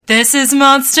This is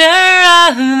Monster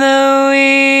of the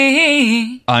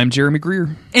Week. I'm Jeremy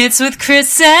Greer. It's with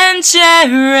Chris and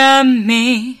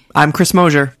Jeremy. I'm Chris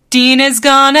Mosier. Dean is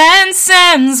gone and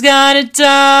Sam's got a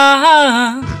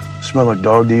dog. Smell like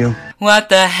dog to you? What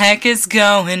the heck is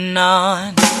going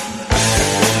on?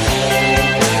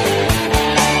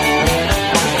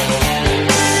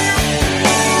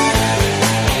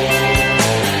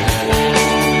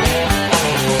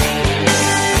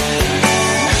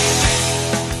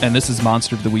 And this is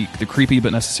Monster of the Week, the creepy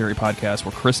but necessary podcast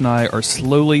where Chris and I are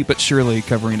slowly but surely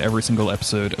covering every single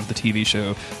episode of the TV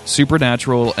show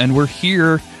Supernatural. And we're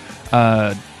here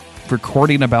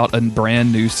recording about a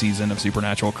brand new season of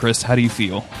Supernatural. Chris, how do you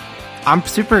feel? I'm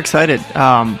super excited.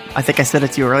 I think I said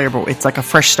it to you earlier, but it's like a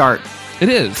fresh start. It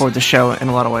is. For the show in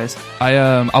a lot of ways.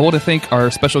 I want to thank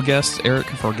our special guest, Eric,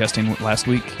 for guesting last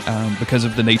week. Because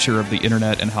of the nature of the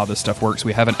internet and how this stuff works,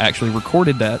 we haven't actually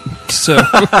recorded that. So,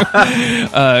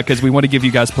 because we want to give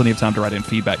you guys plenty of time to write in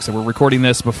feedback. So we're recording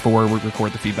this before we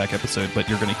record the feedback episode, but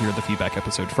you're going to hear the feedback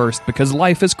episode first because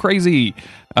life is crazy.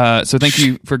 So thank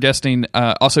you for guesting.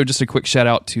 Also, just a quick shout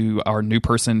out to our new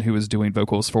person who is doing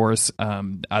vocals for us.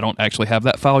 I don't actually have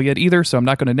that file yet either, so I'm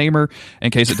not going to name her in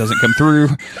case it doesn't come through.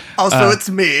 Also, it's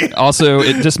me. Also,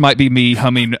 it just might be me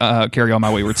humming Carry On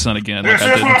My Wayward Son again. Like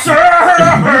I did.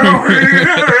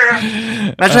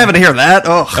 Imagine having to hear that.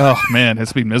 Oh man,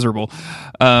 it's been miserable.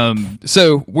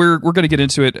 So we're going to get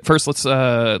into it. First,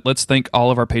 let's thank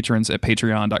all of our patrons at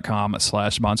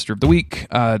patreon.com/monster of the week.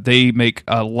 They make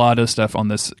a lot of stuff on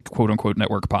this quote unquote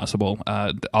network possible.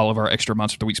 All of our extra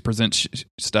Monster of the Weeks present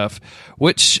stuff,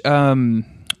 which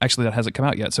actually, that hasn't come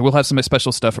out yet, so we'll have some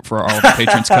special stuff for all of the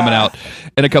patrons coming out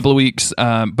in a couple of weeks.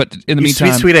 But in the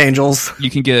meantime, sweet angels,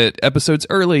 you can get episodes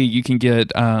early. You can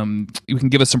get you can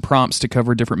give us some prompts to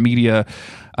cover different media.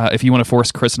 If you want to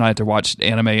force Chris and I to watch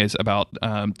animes about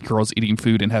girls eating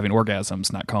food and having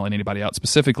orgasms, not calling anybody out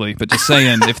specifically, but just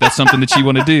saying if that's something that you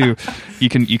want to do, you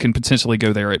can potentially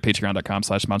go there at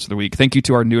patreon.com/monster of the week. Thank you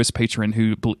to our newest patron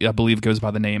who I believe goes by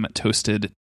the name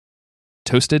Toasted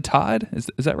Todd? Is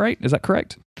that right? Is that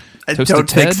correct? I don't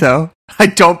think so. I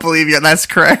don't believe you. That's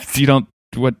correct. You don't...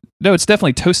 What? No, it's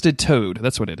definitely Toasted Toad.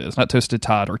 That's what it is. Not Toasted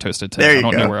Todd or Toasted Toad. I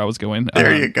don't know where I was going.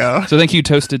 There you go. So thank you,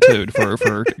 Toasted Toad,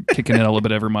 for kicking in a little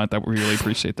bit every month. We really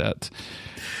appreciate that.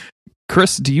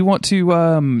 Chris, do you want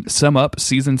to sum up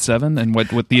Season 7 and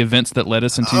what the events that led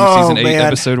us into Season 8,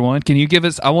 Episode 1? Can you give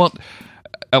us... I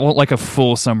want like a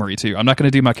full summary too. I'm not going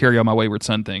to do my Carry On My Wayward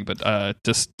Son thing, but I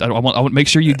want to make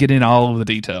sure you get in all of the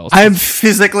details. I'm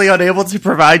physically unable to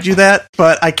provide you that,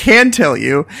 but I can tell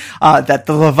you that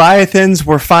the Leviathans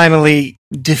were finally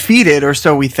defeated, or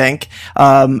so we think,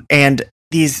 and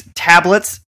these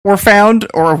tablets were found,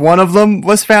 or one of them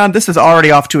was found. This is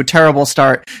already off to a terrible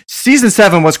start. Season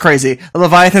 7 was crazy. The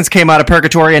Leviathans came out of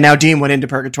purgatory, and now Dean went into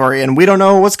purgatory, and we don't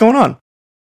know what's going on.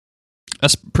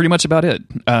 That's pretty much about it.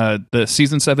 The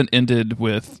Season 7 ended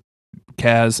with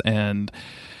Kaz and...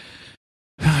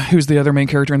 Who's the other main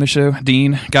character in the show?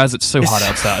 Dean. Guys, it's so hot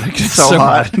outside. It's so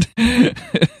hot.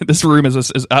 This room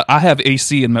is I have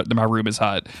AC and my room is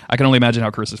hot. I can only imagine how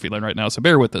Chris is feeling right now, so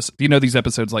bear with us. You know these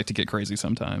episodes like to get crazy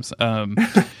sometimes.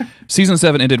 Season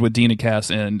 7 ended with Dean and Cass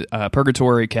in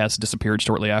purgatory. Cass disappeared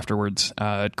shortly afterwards.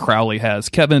 Crowley has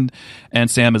Kevin,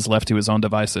 and Sam is left to his own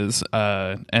devices.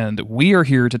 And we are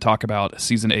here to talk about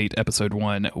Season 8, Episode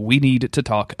 1. We need to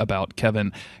talk about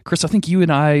Kevin. Chris, I think you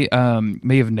and I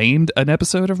may have named an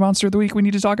episode of Monster of the Week. We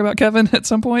need to talk about Kevin at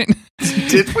some point.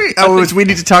 Did we? Oh, it was we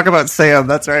need to talk about Sam.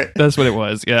 That's right. That's what it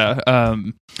was. Yeah.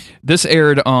 This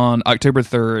aired on October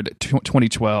 3rd,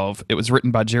 2012. It was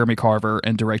written by Jeremy Carver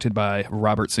and directed by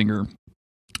Robert Singer.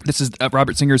 This is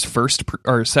Robert Singer's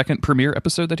second premiere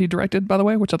episode that he directed, by the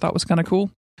way, which I thought was kind of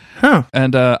cool. Huh.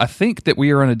 And I think that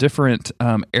we are in a different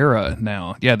era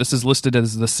now. Yeah, this is listed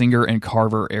as the Singer and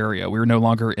Carver area. We're no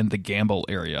longer in the Gamble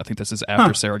area. I think this is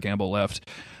after Sarah Gamble left.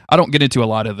 I don't get into a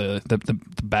lot of the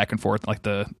back and forth, like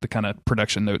the kind of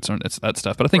production notes on that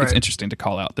stuff, but I think it's interesting to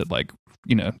call out that, like,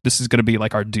 you know, this is going to be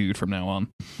like our dude from now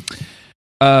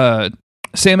on.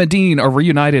 Sam and Dean are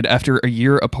reunited after a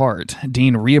year apart.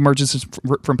 Dean reemerges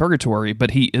from purgatory,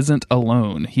 but he isn't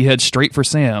alone. He heads straight for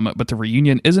Sam, but the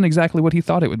reunion isn't exactly what he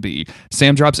thought it would be.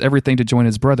 Sam drops everything to join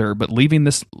his brother, but leaving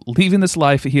this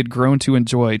life he had grown to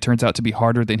enjoy turns out to be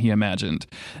harder than he imagined.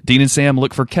 Dean and Sam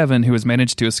look for Kevin, who has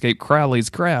managed to escape Crowley's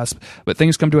grasp, but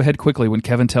things come to a head quickly when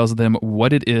Kevin tells them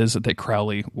what it is that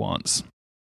Crowley wants.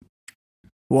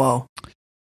 Whoa.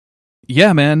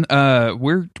 Yeah, man.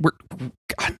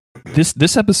 God,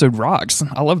 this episode rocks.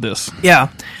 I love this. Yeah.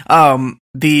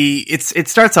 It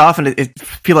starts off and it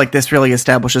feel like this really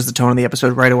establishes the tone of the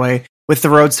episode right away. with the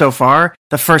road so far,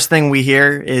 the first thing we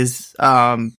hear is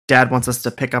Dad wants us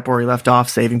to pick up where he left off,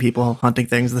 saving people, hunting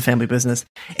things, the family business.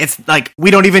 It's like we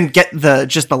don't even get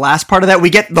just the last part of that. We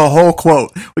get the whole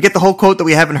quote. We get the whole quote that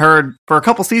we haven't heard for a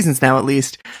couple seasons now, at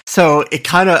least. So it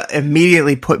kind of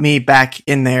immediately put me back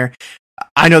in there.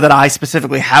 I know that I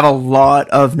specifically have a lot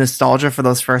of nostalgia for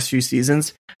those first few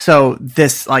seasons. So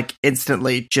this like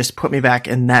instantly just put me back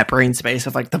in that brain space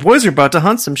of like the boys are about to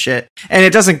hunt some shit. And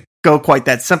it doesn't go quite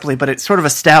that simply, but it sort of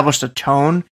established a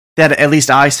tone that at least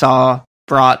I saw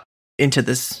brought into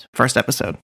this first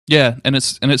episode. Yeah, and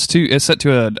it's set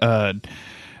to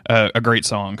a great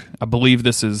song. I believe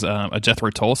this is a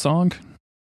Jethro Tull song.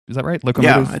 Is that right?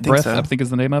 Locomotive Breath, so. I think is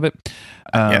the name of it.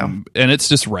 And it's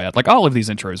just rad. Like all of these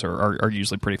intros are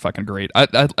usually pretty fucking great. I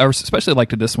especially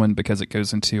liked this one because it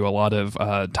goes into a lot of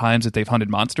times that they've hunted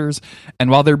monsters. And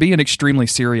while they're being extremely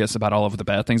serious about all of the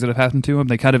bad things that have happened to them,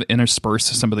 they kind of intersperse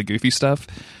some of the goofy stuff.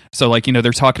 So like, you know,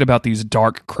 they're talking about these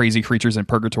dark, crazy creatures in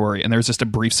purgatory, and there's just a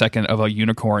brief second of a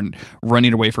unicorn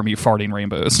running away from you farting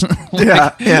rainbows.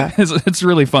 Like, yeah. It's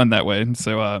really fun that way.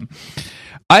 So,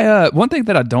 one thing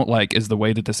that I don't like is the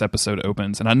way that this episode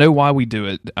opens, and I know why we do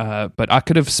it, but I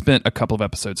could have spent a couple of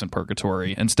episodes in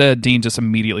purgatory. Instead, Dean just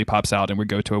immediately pops out and we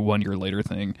go to a 1 year later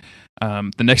thing.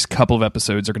 The next couple of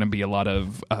episodes are going to be a lot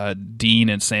of Dean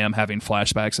and Sam having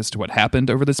flashbacks as to what happened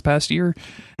over this past year.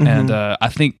 Mm-hmm. And I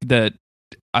think that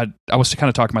I was kind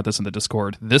of talking about this in the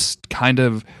Discord. This kind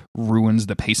of ruins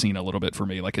the pacing a little bit for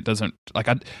me. Like it doesn't, like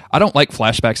I don't like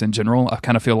flashbacks in general. I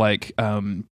kind of feel like,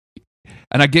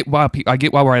 and I get why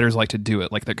writers like to do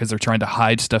it, like that, because they're trying to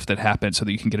hide stuff that happened so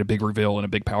that you can get a big reveal and a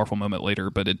big powerful moment later.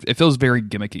 But it feels very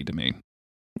gimmicky to me.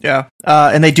 Yeah,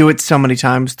 and they do it so many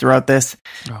times throughout this.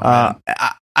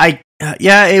 I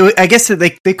guess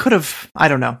they could have. I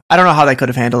don't know how they could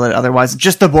have handled it otherwise.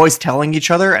 Just the boys telling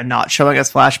each other and not showing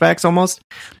us flashbacks almost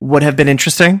would have been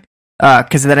interesting,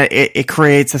 because then it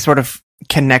creates a sort of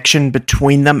connection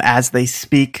between them as they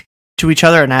speak to each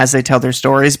other and as they tell their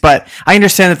stories. But I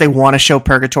understand that they want to show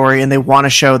purgatory and they want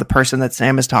to show the person that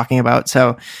Sam is talking about.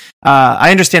 So I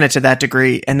understand it to that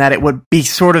degree, and that it would be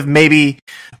sort of maybe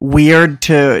weird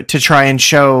to try and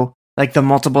show like the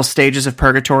multiple stages of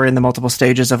purgatory and the multiple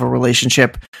stages of a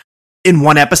relationship in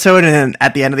one episode, and then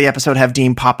at the end of the episode have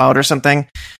Dean pop out or something.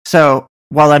 So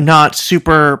while I'm not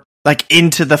super like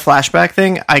into the flashback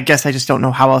thing, I guess I just don't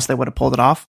know how else they would have pulled it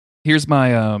off. Here's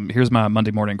my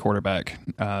Monday morning quarterback,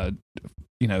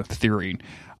 theory.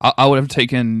 I would have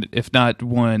taken, if not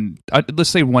let's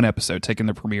say one episode, taken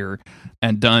the premiere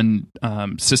and done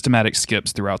systematic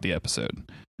skips throughout the episode.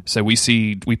 So we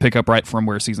pick up right from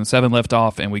where season 7 left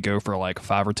off, and we go for like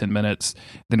 5 or 10 minutes.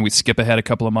 Then we skip ahead a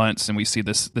couple of months, and we see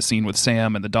the scene with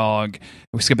Sam and the dog.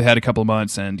 We skip ahead a couple of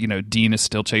months, and Dean is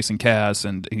still chasing Cass,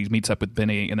 and he meets up with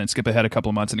Benny. And then skip ahead a couple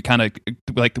of months, and it kind of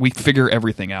like we figure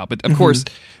everything out. But of course,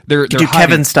 they're do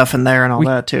Kevin stuff in there and all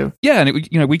that too. Yeah,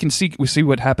 and we see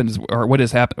what happens or what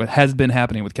has been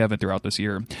happening with Kevin throughout this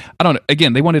year. I don't know.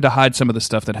 Again, they wanted to hide some of the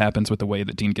stuff that happens with the way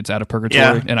that Dean gets out of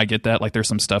purgatory, and I get that. Like, there's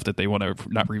some stuff that they want to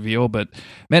not reveal, but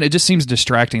man, it just seems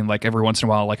distracting. Like every once in a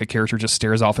while, like a character just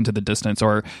stares off into the distance,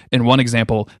 or in one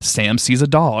example, Sam sees a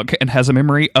dog and has a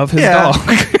memory of his dog.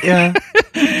 Yeah.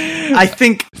 I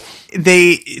think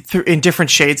they, in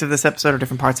different shades of this episode or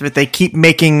different parts of it, they keep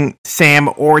making Sam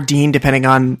or Dean, depending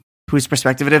on whose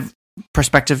perspective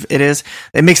it is,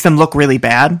 it makes them look really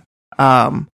bad.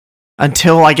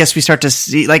 Until I guess we start to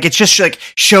see, like, it's just like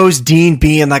shows Dean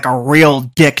being like a real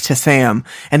dick to Sam.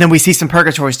 And then we see some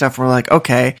purgatory stuff and we're like,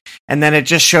 okay. And then it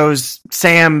just shows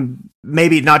Sam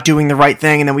maybe not doing the right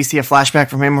thing. And then we see a flashback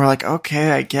from him. And we're like, okay,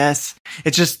 I guess.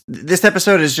 It's just, this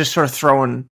episode is just sort of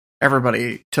throwing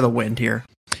everybody to the wind here.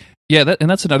 Yeah,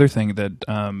 that's another thing that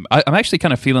I'm actually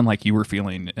kind of feeling like you were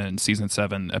feeling in season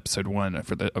 7, episode 1,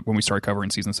 when we started covering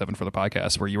season 7 for the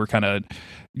podcast, where you were kind of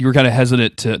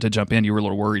hesitant to jump in. You were a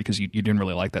little worried because you didn't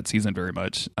really like that season very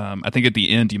much. I think at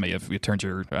the end you may have turned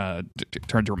your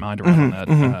mind around on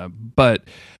that. But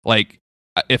like,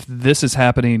 if this is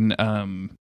happening,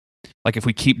 like if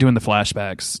we keep doing the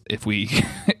flashbacks,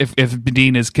 if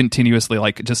Dean is continuously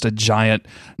like just a giant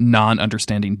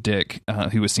non-understanding dick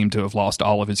who has seemed to have lost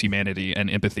all of his humanity and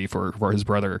empathy for his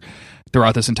brother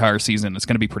throughout this entire season, it's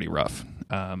going to be pretty rough.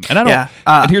 And I don't.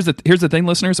 And here's the thing,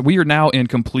 listeners. We are now in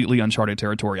completely uncharted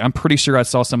territory. I'm pretty sure I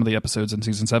saw some of the episodes in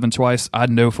season 7 twice. I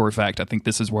know for a fact. I think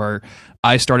this is where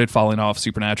I started falling off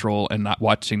Supernatural and not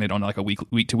watching it on like a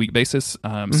week to week basis.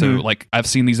 So like I've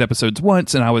seen these episodes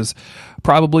once, and I was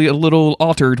probably a little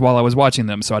altered while I was watching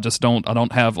them. So I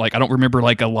don't have like I don't remember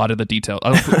like a lot of the details.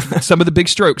 Some of the big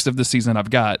strokes of this season I've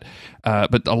got,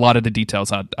 but a lot of the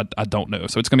details I don't know.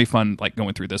 So it's gonna be fun like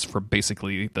going through this for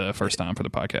basically the first time for the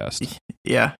podcast.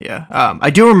 Yeah. I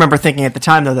do remember thinking at the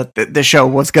time though that the show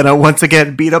was gonna once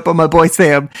again beat up on my boy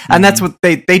Sam, and that's what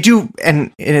they do,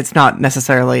 and it's not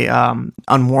necessarily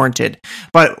unwarranted.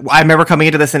 But I remember coming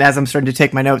into this, and as I'm starting to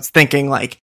take my notes, thinking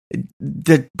like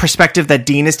the perspective that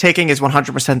Dean is taking is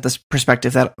 100% this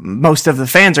perspective that most of the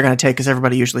fans are going to take, because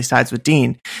everybody usually sides with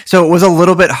Dean. So it was a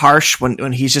little bit harsh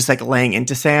when he's just like laying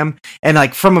into Sam, and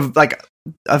like from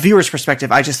a viewer's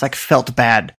perspective, I just like felt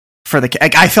bad for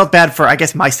I felt bad for, I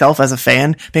guess, myself as a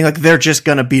fan, being like, they're just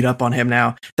going to beat up on him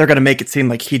now. They're going to make it seem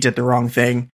like he did the wrong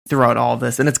thing throughout all of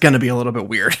this, and it's going to be a little bit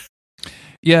weird.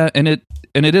 Yeah, and it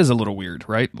is a little weird,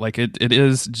 right? Like it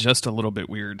is just a little bit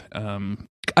weird.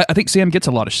 I think Sam gets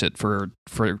a lot of shit for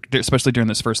especially during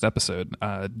this first episode.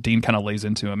 Dean kind of lays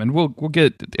into him, and we'll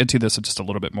get into this just a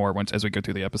little bit more as we go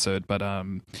through the episode. But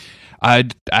I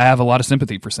have a lot of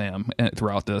sympathy for Sam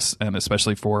throughout this, and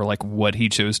especially for like what he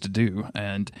chose to do.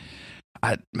 And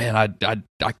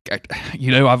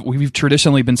we've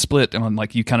traditionally been split on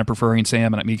like you kind of preferring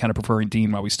Sam and me kind of preferring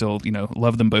Dean, while we still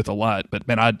love them both a lot. But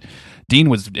man, Dean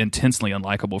was intensely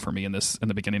unlikable for me in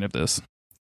the beginning of this.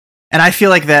 And I feel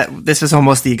like that this is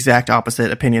almost the exact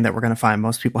opposite opinion that we're going to find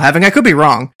most people having. I could be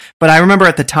wrong, but I remember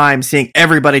at the time seeing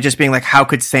everybody just being like, how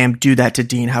could Sam do that to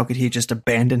Dean? How could he just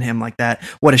abandon him like that?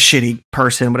 What a shitty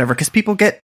person, whatever. Because people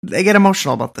get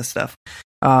emotional about this stuff.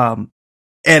 And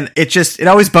it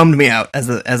always bummed me out as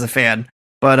a fan.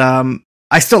 But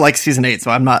I still like season 8,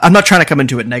 so I'm not trying to come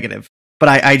into it negative. But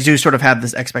I do sort of have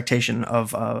this expectation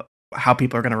of how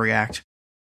people are going to react.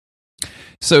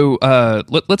 So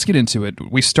let's get into it.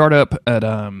 We start up at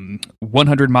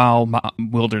 100 Mile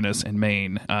Wilderness in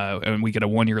Maine, and we get a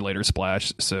 1 year later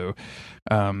splash. So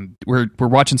we're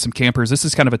watching some campers. This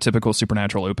is kind of a typical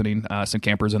Supernatural opening. Some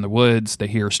campers in the woods. They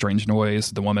hear a strange noise.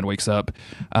 The woman wakes up.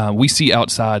 We see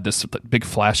outside this big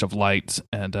flash of lights,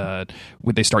 and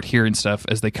when they start hearing stuff,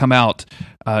 as they come out,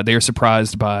 they are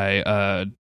surprised by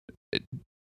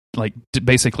like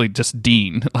basically just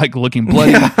Dean, like looking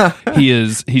bloody. Yeah.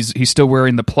 He's still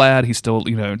wearing the plaid. He's still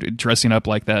dressing up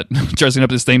like that, dressing up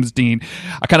the same as Dean.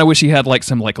 I kind of wish he had like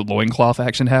some like loincloth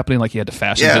action happening, like he had to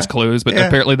fashion his clothes. But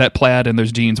apparently that plaid and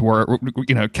those jeans were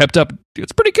kept up.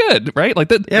 It's pretty good, right? Like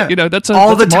that. Yeah. That's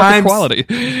all the time quality.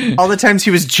 All the times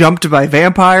he was jumped by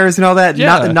vampires and all that.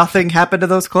 Yeah. Nothing happened to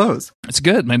those clothes. It's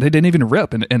good, man. They didn't even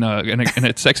rip in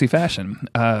a sexy fashion.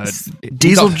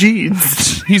 Diesel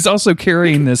jeans. He's also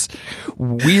carrying this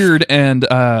weird and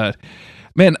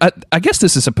man, I guess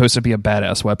this is supposed to be a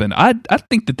badass weapon. I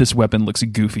think that this weapon looks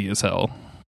goofy as hell.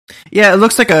 Yeah, it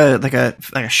looks like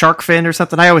a shark fin or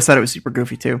something. I always thought it was super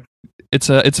goofy too. It's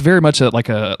very much like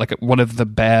one of the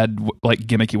bad like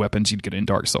gimmicky weapons you'd get in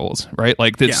Dark Souls, right?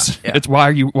 Like it's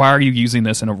why are you using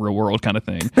this in a real world kind of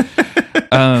thing.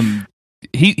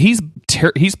 He's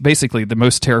basically the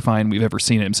most terrifying we've ever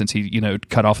seen him since he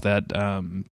cut off that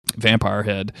vampire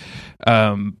head.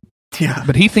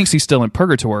 But he thinks he's still in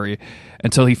purgatory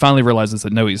until he finally realizes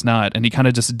that no, he's not, and he kind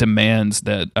of just demands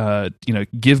that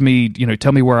give me,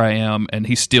 tell me where I am, and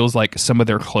he steals like some of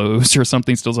their clothes or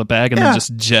something, steals a bag, and then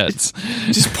just jets,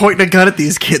 just pointing a gun at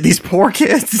these poor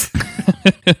kids.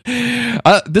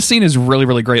 This scene is really,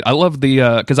 really great. I love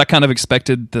the because I kind of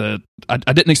expected I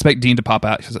didn't expect Dean to pop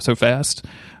out so fast.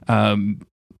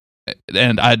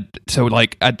 And I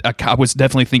was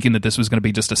definitely thinking that this was going to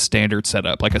be just a standard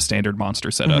setup, like a standard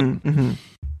monster setup. Mm-hmm.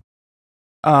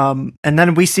 And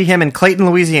then we see him in Clayton,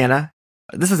 Louisiana.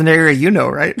 This is an area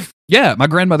right? Yeah, my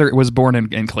grandmother was born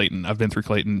in Clayton. I've been through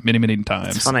Clayton many, many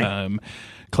times. That's funny.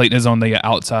 Clayton is on the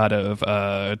outside of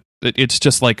it's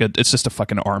just a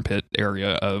fucking armpit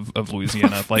area of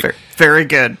Louisiana. Like very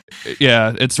good.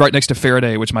 Yeah, it's right next to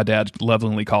Faraday, which my dad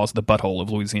lovingly calls the butthole of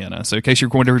Louisiana. So in case you're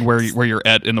wondering where you're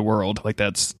at in the world, like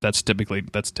that's typically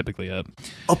it.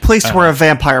 A place where a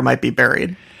vampire might be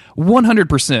buried.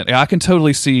 100%. I can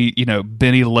totally see,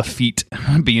 Benny Lafitte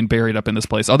being buried up in this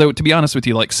place. Although, to be honest with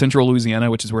you, like central Louisiana,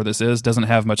 which is where this is, doesn't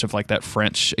have much of like that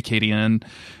French Acadian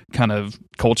kind of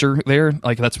culture there.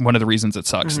 Like that's one of the reasons it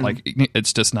sucks. Mm-hmm. Like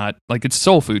it's just not like it's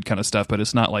soul food kind of stuff, but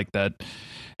it's not like that.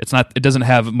 It doesn't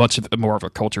have much more of a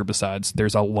culture besides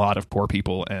there's a lot of poor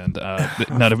people and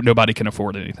nobody can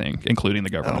afford anything, including the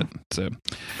government. So,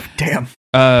 damn.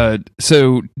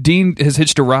 So Dean has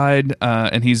hitched a ride,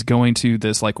 and he's going to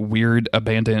this like weird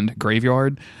abandoned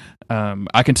graveyard.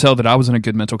 I can tell that I was in a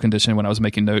good mental condition when I was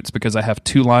making notes because I have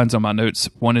 2 lines on my notes.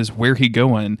 One is where he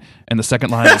going, and the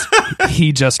second line is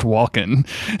he just walking.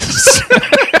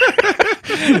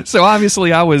 So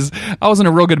obviously I was in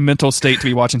a real good mental state to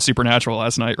be watching Supernatural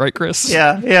last night, right, Chris?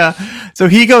 Yeah. So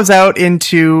he goes out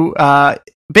into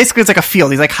basically it's like a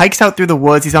field. He's like hikes out through the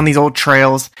woods. He's on these old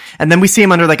trails, and then we see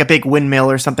him under like a big windmill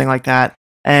or something like that.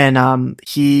 And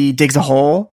he digs a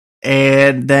hole,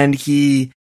 and then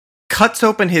he cuts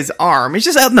open his arm. He's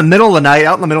just out in the middle of the night,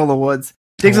 out in the middle of the woods.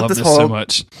 Digs up this hole, so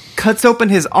much. Cuts open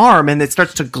his arm, and it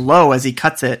starts to glow as he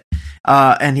cuts it.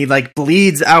 And he like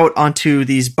bleeds out onto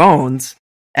these bones.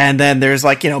 And then there's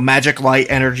like, magic light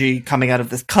energy coming out of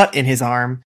this cut in his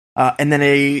arm. And then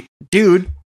a dude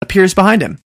appears behind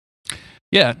him.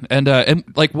 Yeah, and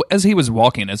like as he was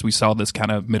walking, as we saw this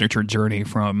kind of miniature journey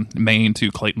from Maine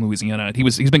to Clayton, Louisiana,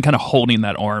 he's been kind of holding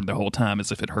that arm the whole time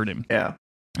as if it hurt him. Yeah.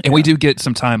 And we do get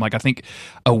some time, like I think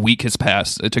a week has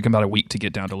passed. It took him about a week to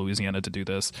get down to Louisiana to do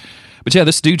this. But yeah,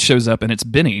 this dude shows up, and it's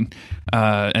Benny.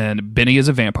 And Benny is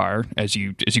a vampire, as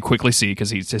you quickly see, because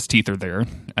his teeth are there.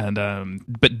 And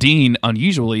but Dean,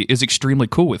 unusually, is extremely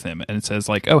cool with him, and it says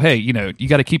like, "Oh, hey, you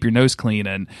got to keep your nose clean,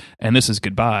 and this is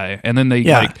goodbye." And then they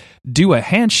like do a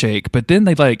handshake, but then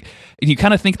they like, and you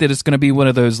kind of think that it's going to be one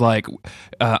of those like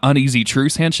uneasy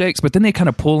truce handshakes, but then they kind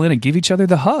of pull in and give each other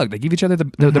the hug. They give each other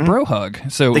the bro hug.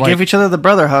 So they give each other the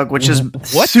brother hug, which is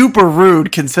what? Super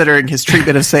rude considering his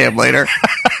treatment of Sam later.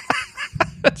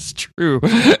 That's true.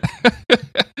 What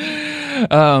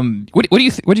do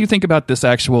you think about this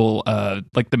actual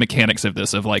like the mechanics of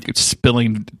this, of like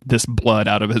spilling this blood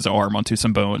out of his arm onto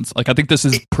some bones? Like I think this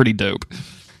is pretty dope.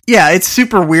 Yeah, it's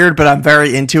super weird, but I'm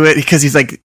very into it because he's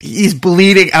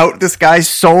bleeding out this guy's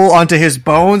soul onto his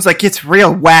bones. Like, it's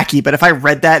real wacky, but if I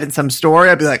read that in some story,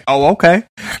 I'd be like, oh, okay,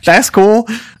 that's cool.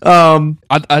 I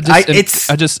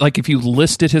just like, if you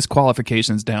listed his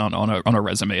qualifications down on a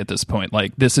resume at this point,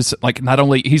 like this is like, not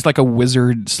only he's like a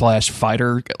wizard /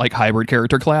 fighter, like hybrid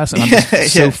character class, and I'm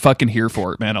just so fucking here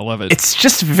for it, man. I love it. It's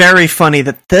just very funny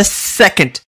that the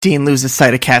second Dean loses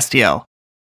sight of Castiel,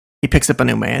 he picks up a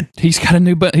new man. He's got a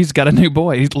new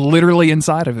boy. He's literally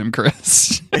inside of him,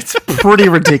 Chris. It's pretty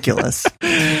ridiculous.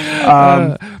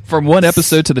 From one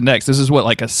episode to the next, this is what,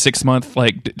 like a 6-month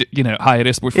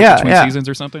hiatus between seasons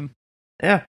or something.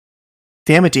 Yeah.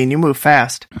 Damn it, Dean, you move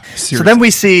fast. Seriously. So then we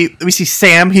see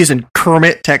Sam. He's in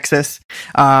Kermit, Texas.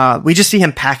 We just see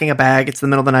him packing a bag. It's the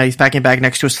middle of the night. He's packing a bag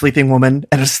next to a sleeping woman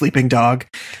and a sleeping dog.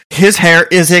 His hair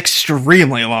is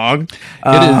extremely long.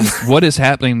 It is. What is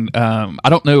happening? I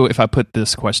don't know if I put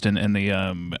this question in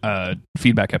the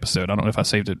feedback episode. I don't know if I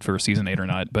saved it for season 8 or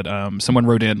not, but someone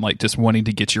wrote in like just wanting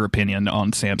to get your opinion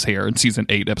on Sam's hair in season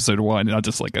 8, episode 1. And I was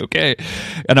just like, okay.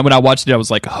 And when I watched it, I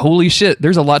was like, holy shit,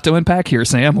 there's a lot to unpack here,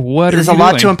 Sam. What There's a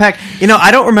lot to unpack.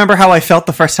 I don't remember how I felt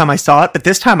the first time I saw it, but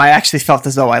this time I actually felt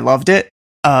as though I loved it.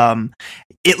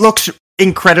 It looks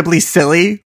incredibly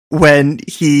silly when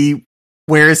he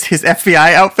wears his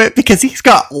FBI outfit because he's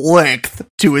got length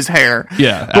to his hair.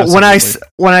 Yeah, but when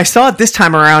I saw it this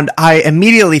time around, I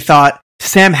immediately thought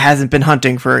Sam hasn't been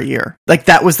hunting for a year. Like,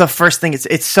 that was the first thing.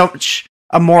 It's so much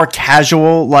a more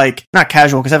casual, like, not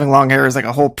casual because having long hair is like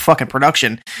a whole fucking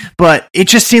production, but it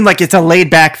just seemed like it's a laid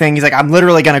back thing. He's like, I'm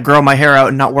literally going to grow my hair out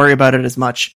and not worry about it as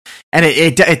much. And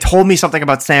it told me something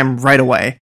about Sam right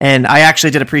away. And I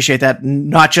actually did appreciate that.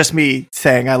 Not just me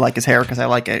saying I like his hair because I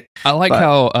like it. I like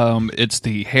how it's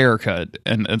the haircut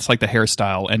and it's like the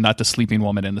hairstyle and not the sleeping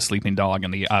woman and the sleeping dog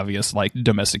and the obvious like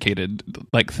domesticated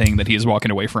like thing that he is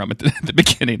walking away from at the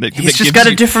beginning. He's just got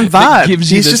a different vibe.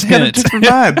 He's just got a different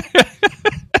vibe.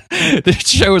 The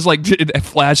show is like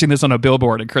flashing this on a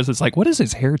billboard, and Chris is like, "What is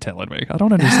his hair telling me? I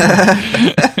don't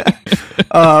understand."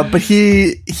 But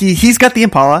he's got the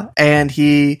Impala, and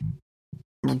he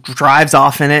drives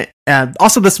off in it.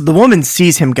 Also, the woman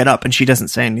sees him get up, and she doesn't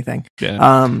say anything.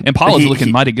 Yeah, Impala's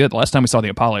looking mighty good. The last time we saw the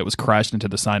Impala, it was crashed into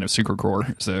the sign of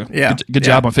Sucrecore. So yeah, good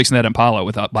job on fixing that Impala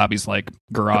without Bobby's like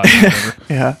garage. Or whatever.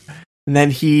 Yeah. And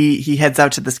then he heads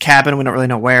out to this cabin. We don't really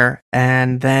know where.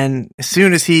 And then as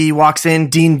soon as he walks in,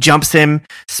 Dean jumps him,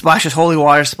 splashes holy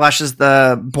water, splashes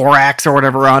the borax or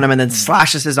whatever on him, and then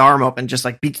slashes his arm open, just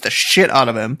like beats the shit out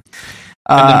of him.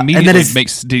 And then immediately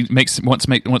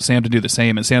wants Sam to do the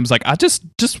same. And Sam's like, I just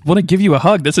want to give you a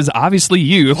hug. This is obviously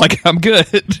you. Like, I'm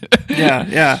good.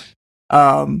 Yeah.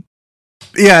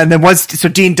 Yeah, and then so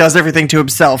Dean does everything to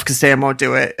himself because Sam won't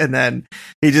do it, and then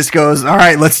he just goes, "All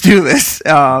right, let's do this."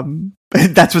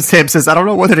 That's what Sam says. I don't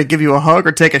know whether to give you a hug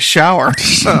or take a shower.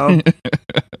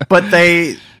 But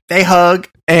they they hug,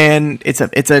 and it's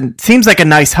a seems like a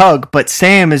nice hug, but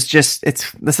Sam is just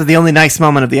this is the only nice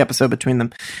moment of the episode between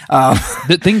them.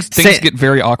 Things get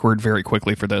very awkward very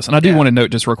quickly for this, and I do want to note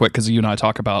just real quick, because you and I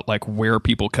talk about like where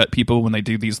people cut people when they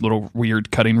do these little weird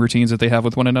cutting routines that they have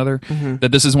with one another.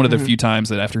 That this is one of the few times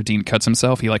that after Dean cuts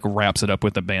himself, he like wraps it up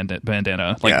with a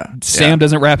bandana. Like Sam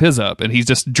doesn't wrap his up, and he's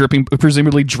just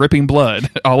presumably dripping blood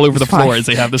all over the floor as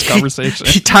they have this conversation.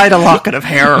 He tied a locket of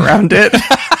hair around it.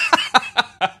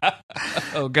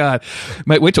 Oh God!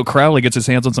 Wait till Crowley gets his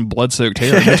hands on some blood-soaked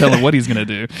hair. No telling what he's going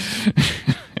to do.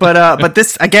 But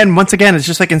this once again, it's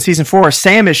just like in season 4.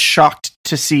 Sam is shocked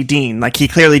to see Dean. Like he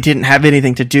clearly didn't have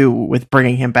anything to do with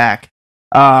bringing him back,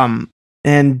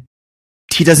 and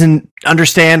he doesn't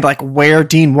understand like where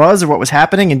Dean was or what was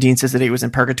happening. And Dean says that he was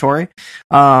in purgatory.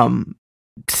 Sam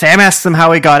asks him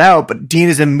how he got out, but Dean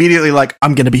is immediately like,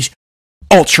 "I'm going to be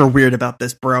ultra weird about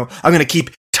this, bro. I'm going to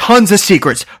keep tons of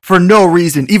secrets for no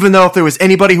reason, even though if there was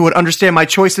anybody who would understand my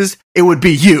choices, it would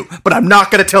be you, but I'm not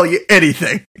going to tell you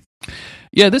anything."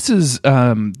 Yeah, this is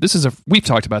we've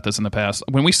talked about this in the past.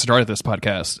 When we started this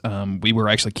podcast, we were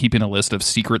actually keeping a list of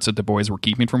secrets that the boys were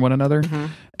keeping from one another.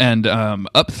 And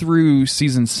up through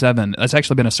season 7, that's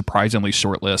actually been a surprisingly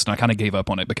short list, and I kind of gave up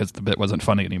on it because the bit wasn't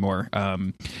funny anymore.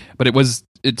 But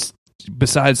it's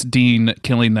besides Dean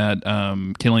killing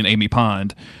Amy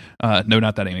Pond, no,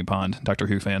 not that Amy Pond, Doctor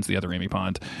Who fans, the other Amy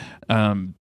Pond.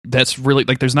 That's really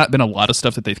like there's not been a lot of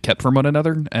stuff that they've kept from one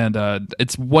another, and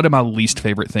it's one of my least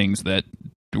favorite things that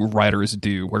writers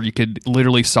do, where you could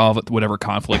literally solve whatever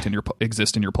conflict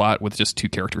exists in your plot with just two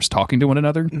characters talking to one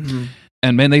another.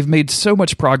 And man, they've made so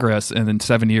much progress in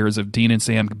 7 years of Dean and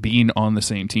Sam being on the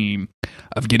same team,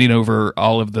 of getting over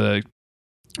all of the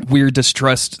weird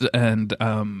distrust and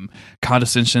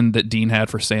condescension that Dean had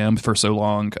for Sam for so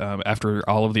long, after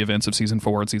all of the events of season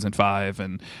 4 and season 5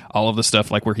 and all of the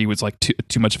stuff like where he was like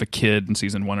too much of a kid in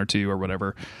season 1 or 2 or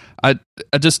whatever. I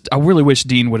really wish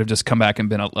Dean would have just come back and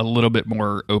been a little bit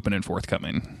more open and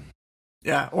forthcoming.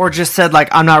 Yeah, or just said like,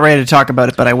 "I'm not ready to talk about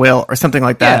it, but I will," or something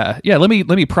like that. Yeah. Let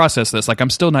me process this. Like,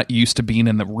 I'm still not used to being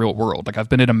in the real world. Like, I've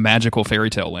been in a magical fairy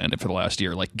tale land for the last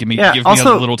year. Like, give me a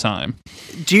little time.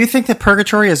 Do you think that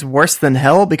purgatory is worse than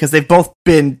hell? Because they've both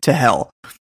been to hell.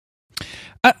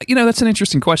 That's an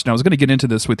interesting question. I was going to get into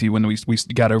this with you when we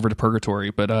got over to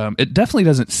purgatory, but it definitely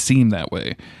doesn't seem that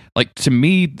way. Like, to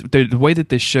me, the way that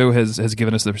this show has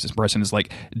given us this impression is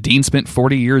like Dean spent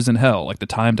 40 years in hell. Like the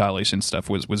time dilation stuff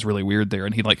was really weird there,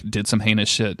 and he like did some heinous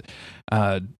shit.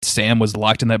 Sam was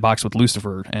locked in that box with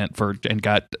Lucifer and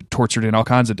got tortured in all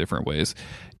kinds of different ways.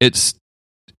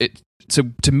 So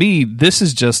to me, this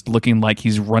is just looking like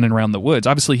he's running around the woods.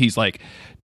 Obviously, he's like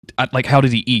how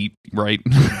did he eat, right?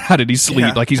 How did he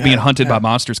sleep? Like he's being hunted by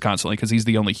monsters constantly because he's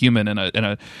the only human in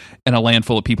a land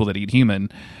full of people that eat human.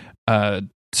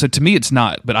 So to me, it's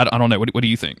not. But I don't know. What do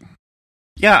you think?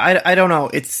 Yeah, I don't know.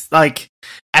 It's like,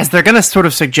 as they're going to sort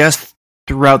of suggest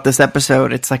throughout this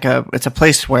episode, it's a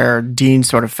place where Dean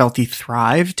sort of felt he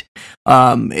thrived.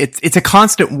 It's a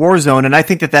constant war zone, and I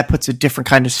think that puts a different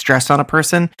kind of stress on a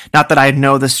person. Not that I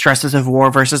know the stresses of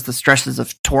war versus the stresses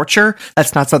of torture.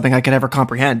 That's not something I could ever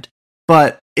comprehend.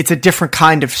 But it's a different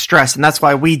kind of stress, and that's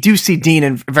why we do see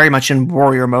Dean very much in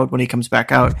warrior mode when he comes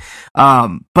back out.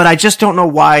 But I just don't know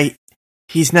why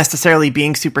he's necessarily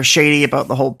being super shady about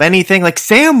the whole Benny thing. Like,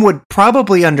 Sam would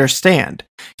probably understand.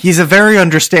 He's a very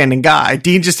understanding guy.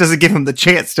 Dean just doesn't give him the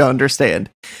chance to understand.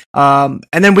 And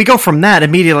then we go from that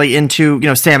immediately into,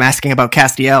 Sam asking about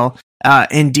Castiel,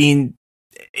 and Dean,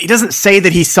 he doesn't say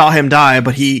that he saw him die,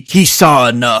 but he saw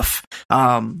enough.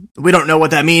 We don't know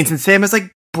what that means. And Sam is like,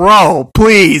 "Bro,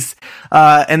 please."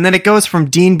 And then it goes from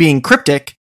Dean being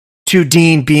cryptic to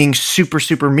Dean being super,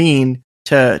 super mean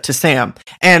to Sam.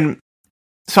 And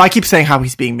so I keep saying how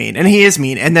he's being mean, and he is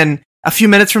mean. And then a few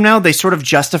minutes from now, they sort of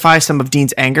justify some of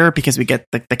Dean's anger because we get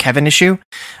the Kevin issue.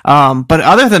 But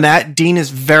other than that, Dean is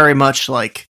very much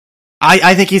like,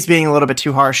 I think he's being a little bit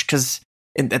too harsh, because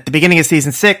at the beginning of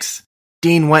season 6,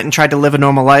 Dean went and tried to live a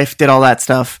normal life, did all that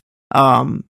stuff.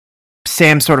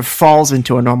 Sam sort of falls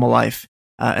into a normal life,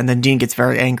 and then Dean gets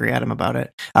very angry at him about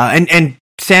it. And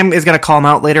Sam is going to call him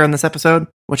out later in this episode,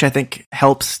 which I think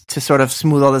helps to sort of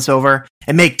smooth all this over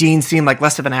and make Dean seem like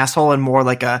less of an asshole and more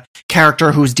like a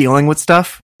character who's dealing with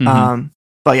stuff. But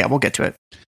yeah, we'll get to it.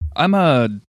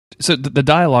 So the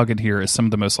dialogue in here is some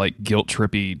of the most like guilt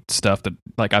trippy stuff that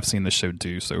like I've seen this show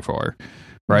do so far.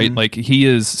 Right? Like, he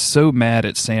is so mad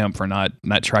at Sam for not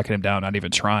tracking him down, not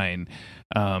even trying.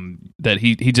 that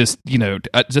he just,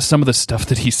 just some of the stuff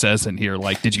that he says in here,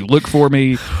 like, did you look for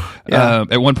me? Yeah.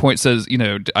 At one point says,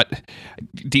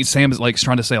 Sam is like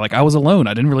trying to say, like, I was alone.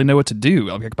 I didn't really know what to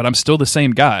do, but I'm still the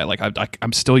same guy. Like,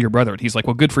 I'm still your brother. And he's like,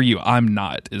 well, good for you. I'm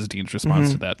not, is Dean's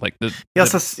response to that. Like,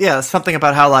 something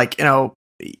about how, like,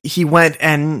 he went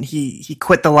and he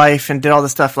quit the life and did all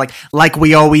this stuff like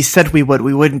we always said we would.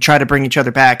 We wouldn't try to bring each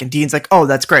other back. And Dean's like, oh,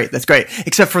 that's great.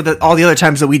 Except for all the other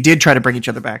times that we did try to bring each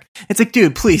other back. It's like,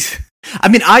 dude, please. I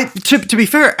mean, to be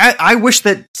fair, I wish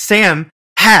that Sam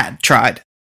had tried.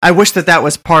 I wish that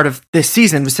was part of this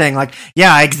season, was saying, like,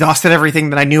 yeah, I exhausted everything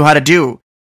that I knew how to do,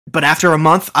 but after a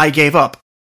month, I gave up.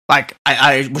 Like,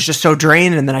 I was just so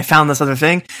drained, and then I found this other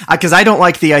thing. Because I don't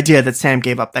like the idea that Sam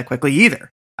gave up that quickly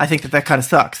either. I think that kind of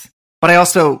sucks. But I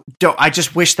also don't. I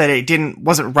just wish that it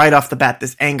wasn't right off the bat,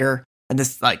 this anger and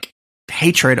this, like,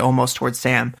 hatred almost towards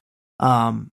Sam.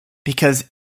 Because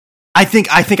I think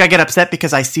I get upset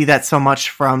because I see that so much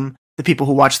from the people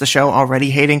who watch the show already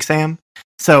hating Sam.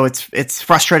 So it's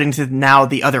frustrating to now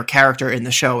the other character in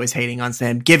the show is hating on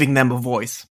Sam, giving them a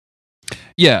voice.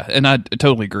 Yeah, and I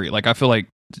totally agree. Like, I feel like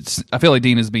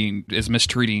Dean is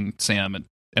mistreating Sam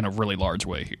in a really large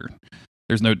way here.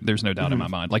 There's no doubt in my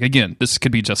mind. Like, again, this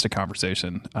could be just a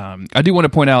conversation. I do want to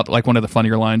point out, like, one of the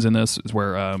funnier lines in this is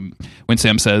where when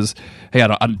Sam says, "Hey,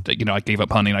 I gave up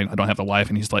hunting. I don't have the life,"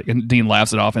 and he's like, and Dean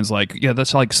laughs it off and is like, "Yeah,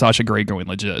 that's like Sasha Grey going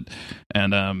legit,"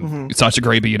 and Sasha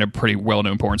Grey being a pretty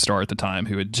well-known porn star at the time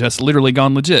who had just literally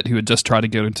gone legit, who had just tried to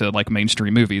go into, like,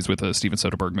 mainstream movies with a Steven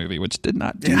Soderbergh movie, which did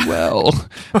not do well.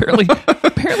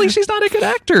 Apparently, she's not a good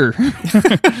actor.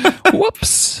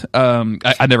 Whoops.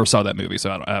 I never saw that movie,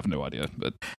 so I have no idea.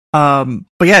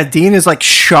 But yeah, Dean is, like,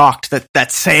 shocked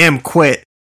that Sam quit.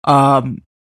 And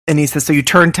he says, so you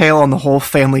turned tail on the whole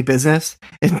family business?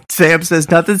 And Sam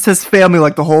says, nothing says family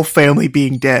like the whole family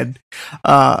being dead.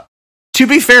 To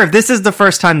be fair, this is the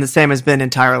first time that Sam has been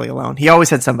entirely alone. He always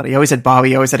had somebody. He always had Bobby.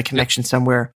 He always had a connection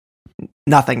somewhere.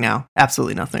 Nothing now.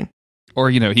 Absolutely nothing.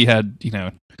 Or, he had,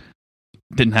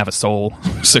 didn't have a soul,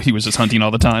 so he was just hunting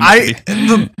all the time.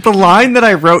 The line that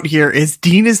I wrote here is,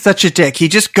 Dean is such a dick. He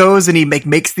just goes and he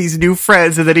makes these new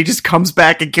friends, and then he just comes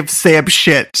back and gives Sam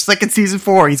shit. Just like in season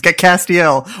 4, he's got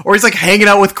Castiel, or he's like hanging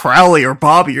out with Crowley or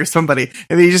Bobby or somebody,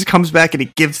 and then he just comes back and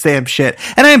he gives Sam shit.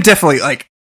 And I am definitely, like,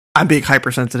 I'm being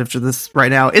hypersensitive to this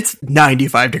right now. It's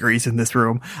 95 degrees in this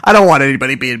room. I don't want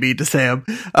anybody being mean to Sam.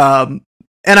 And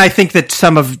I think that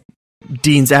some of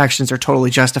Dean's actions are totally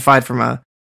justified from a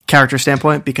character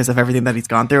standpoint because of everything that he's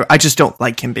gone through. I just don't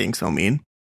like him being so mean.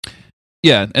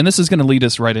 Yeah, and this is going to lead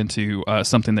us right into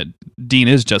something that Dean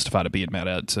is justified of being mad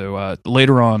at. So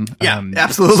later on,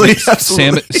 absolutely.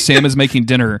 Sam is making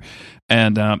dinner,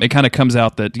 and it kind of comes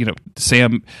out that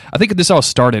Sam. I think this all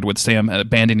started with Sam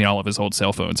abandoning all of his old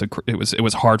cell phones. It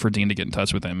was hard for Dean to get in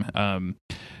touch with him.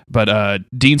 But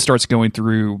Dean starts going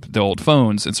through the old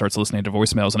phones and starts listening to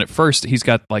voicemails. And at first, he's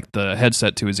got, like, the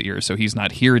headset to his ear, so he's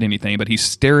not hearing anything. But he's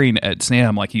staring at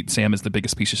Sam like Sam is the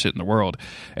biggest piece of shit in the world.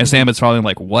 And Sam is probably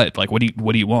like, "What? Like, what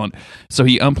do you want?" So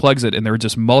he unplugs it, and there are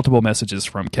just multiple messages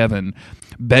from Kevin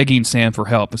begging Sam for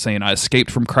help, saying, "I escaped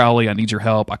from Crowley. I need your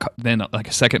help." Then, like,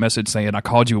 a second message saying, "I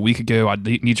called you a week ago. I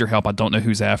need your help. I don't know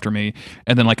who's after me."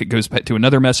 And then, like, it goes back to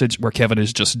another message where Kevin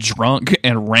is just drunk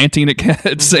and ranting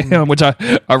at Sam, which I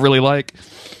really like.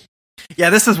 Yeah,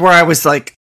 this is where I was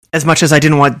like, as much as I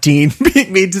didn't want Dean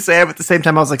being mean to Sam, at the same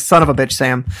time I was like, son of a bitch,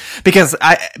 Sam. Because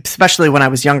especially when I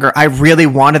was younger, I really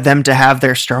wanted them to have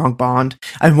their strong bond.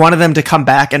 I wanted them to come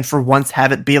back and for once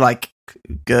have it be, like,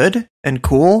 good and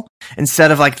cool,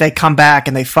 instead of, like, they come back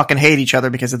and they fucking hate each other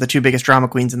because of the two biggest drama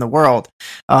queens in the world.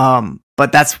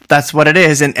 But that's what it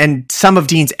is, and some of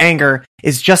Dean's anger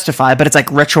is justified, but it's, like,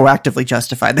 retroactively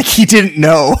justified. Like, he didn't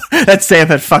know that Sam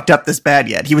had fucked up this bad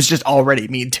yet. He was just already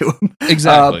mean to him.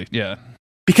 Exactly. Yeah.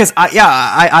 Because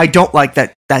I don't like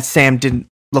that Sam didn't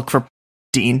look for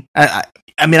Dean. I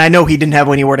mean, I know he didn't have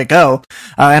anywhere to go,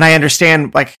 and I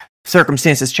understand, like,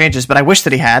 circumstances changes, but I wish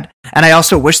that he had, and I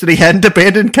also wish that he hadn't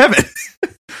abandoned Kevin.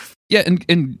 Yeah,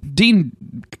 and Dean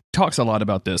talks a lot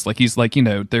about this. Like, he's like,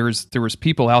 there was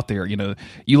people out there,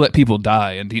 you let people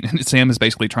die, and Sam is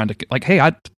basically trying to, like, hey,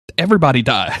 everybody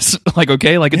dies. Like,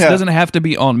 okay, like, it doesn't have to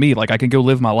be on me. Like, I can go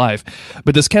live my life.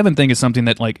 But this Kevin thing is something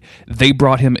that, like, they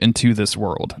brought him into this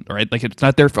world, right? Like, it's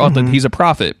not their fault that he's a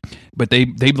prophet, but they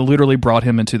literally brought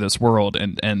him into this world,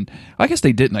 and I guess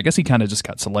they didn't. I guess he kind of just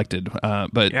got selected.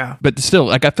 But still,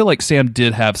 like, I feel like Sam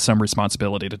did have some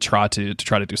responsibility to try to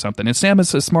do something. And Sam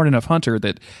is a smart enough hunter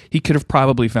that he could have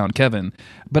probably found Kevin.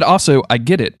 But also, I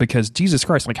get it, because Jesus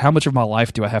Christ, like, how much of my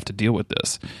life do I have to deal with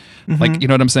this? Like, you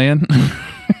know what I'm saying?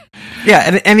 Yeah,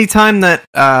 and anytime that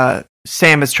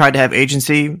Sam has tried to have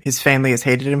agency. His family has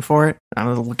hated him for it. I'm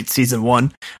going to look at season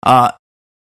 1.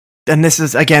 And this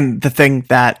is, again, the thing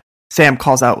that Sam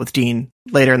calls out with Dean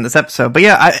later in this episode. But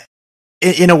yeah,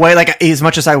 in a way, like, as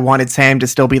much as I wanted Sam to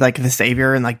still be like the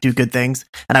savior and like do good things,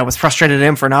 and I was frustrated at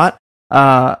him for not,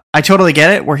 I totally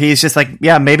get it, where he's just like,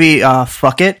 yeah, maybe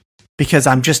fuck it, because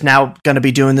I'm just now going to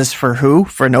be doing this for who?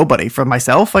 For nobody, for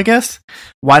myself, I guess.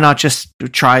 Why not just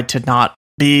try to not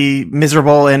be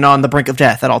miserable and on the brink of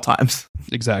death at all times?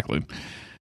 Exactly.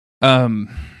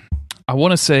 I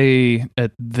want to say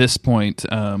at this point,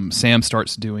 Sam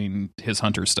starts doing his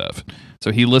hunter stuff.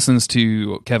 So he listens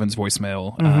to Kevin's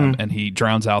voicemail, and he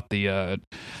drowns out the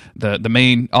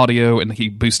main audio, and he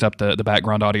boosts up the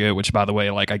background audio. Which, by the way,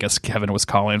 like, I guess Kevin was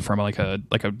calling from like a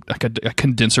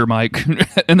condenser mic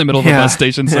in the middle of a bus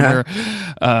station somewhere.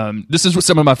 Yeah. This is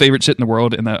some of my favorite shit in the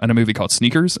world in a movie called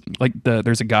Sneakers. Like,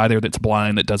 there's a guy there that's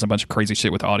blind that does a bunch of crazy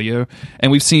shit with audio,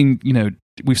 and we've seen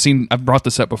I've brought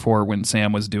this up before when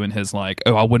Sam was doing his like,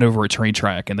 I went over a train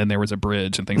track and then there was a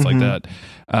bridge and things like that.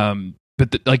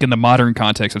 But like in the modern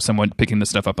context of someone picking this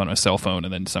stuff up on a cell phone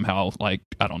and then somehow, like,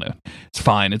 I don't know, it's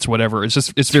fine, it's whatever. It's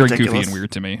very ridiculous. Goofy and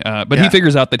weird to me. But he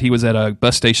figures out that he was at a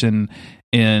bus station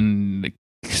in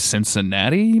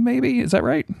Cincinnati, maybe, is that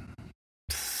right?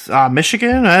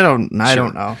 Michigan? I don't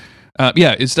know.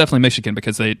 Yeah, it's definitely Michigan,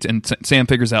 because Sam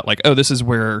figures out like, this is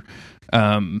where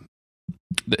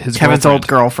his Kevin's old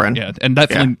girlfriend. Yeah, and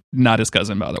definitely not his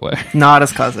cousin, by the way. Not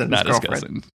his cousin. Not his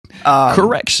cousin.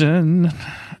 Correction.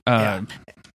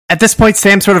 At this point,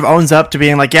 Sam sort of owns up to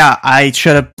being like, yeah, I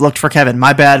should have looked for Kevin.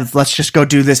 My bad. Let's just go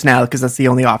do this now, because that's the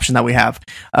only option that we have.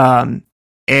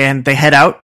 And they head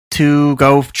out to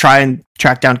go try and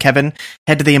track down Kevin.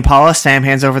 Head to the Impala. Sam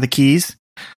hands over the keys.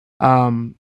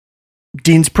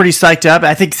 Dean's pretty psyched up.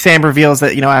 I think Sam reveals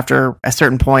that, after a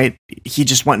certain point, he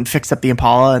just went and fixed up the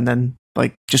Impala and then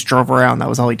like just drove around. That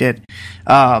was all he did.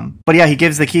 But yeah, he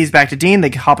gives the keys back to Dean. They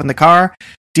hop in the car.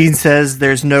 Dean says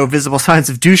there's no visible signs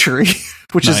of douchery,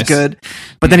 which is good.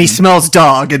 But then he smells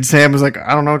dog, and Sam was like,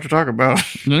 I don't know what you're talking about.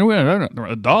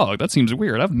 A dog? That seems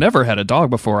weird. I've never had a dog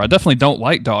before. I definitely don't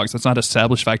like dogs. That's not an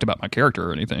established fact about my character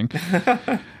or anything.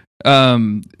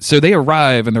 So they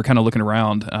arrive and they're kind of looking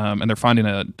around, and they're finding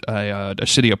a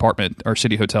shitty apartment or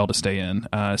shitty hotel to stay in.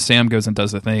 Sam goes and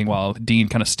does the thing while Dean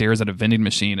kind of stares at a vending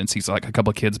machine and sees like a couple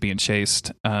of kids being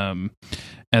chased, and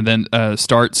then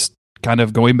starts kind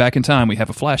of going back in time. We have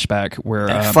a flashback where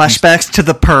flashbacks to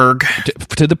the purg.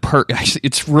 To the purg.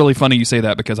 It's really funny you say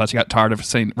that, because I got tired of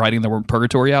writing the word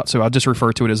purgatory out, so I'll just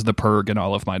refer to it as the purg in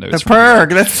all of my notes. The purg.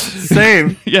 That's the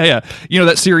same. Yeah.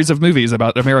 That series of movies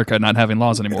about America not having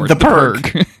laws anymore. The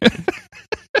purg.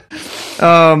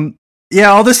 Yeah,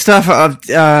 all this stuff.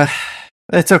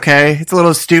 It's okay. It's a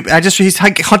little stupid. He's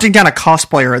hunting down a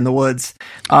cosplayer in the woods.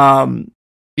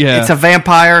 Yeah. It's a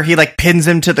vampire. He like pins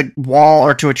him to the wall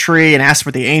or to a tree and asks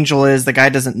where the angel is. The guy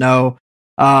doesn't know.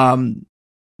 Then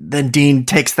Dean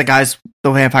takes the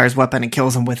vampire's weapon and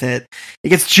kills him with it. He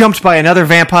gets jumped by another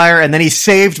vampire, and then he's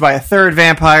saved by a third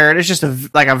vampire. And it's just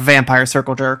like a vampire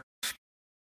circle jerk.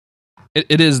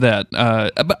 It is that.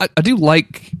 But I do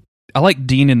like. I like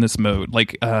Dean in this mode.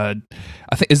 Like, I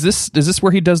think is this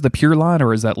where he does the pure line,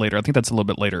 or is that later? I think that's a little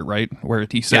bit later, right? Where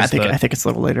he says, I think it's a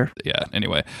little later. Yeah.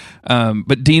 Anyway,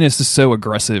 but Dean is just so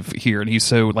aggressive here, and he's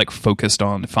so like focused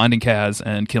on finding Kaz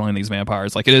and killing these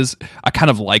vampires. Like, it is. I kind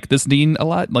of like this Dean a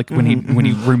lot. Like when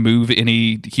he remove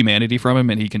any humanity from him,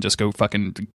 and he can just go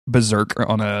fucking berserk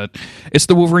on it's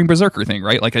the Wolverine berserker thing,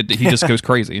 right? Like he just goes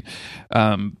crazy.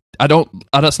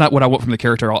 That's not what I want from the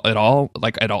character at all,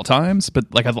 like at all times, but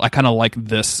like I kind of like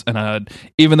this, and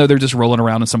even though they're just rolling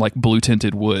around in some like blue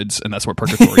tinted woods, and that's what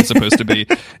purgatory is supposed to be.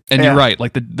 And you're right,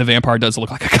 like the vampire does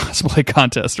look like a cosplay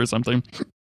contest or something,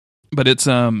 but it's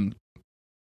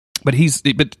but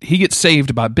he gets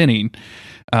saved by Benny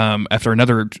after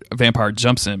another vampire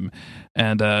jumps him,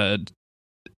 and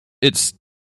it's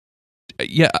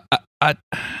I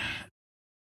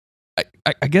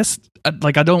guess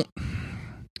like I don't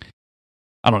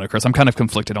know, Chris. I'm kind of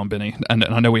conflicted on Benny, and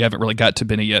I know we haven't really got to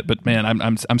Benny yet, but man,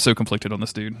 I'm so conflicted on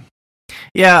this dude.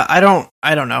 Yeah, I don't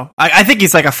know. I think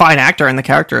he's like a fine actor, and the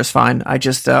character is fine. I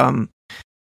just I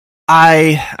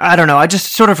don't know. I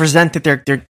just sort of resent that they're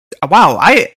wow.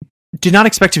 I did not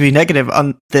expect to be negative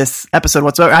on this episode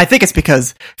whatsoever. I think it's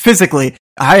because physically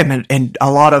I am in a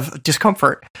lot of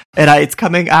discomfort, and it's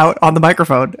coming out on the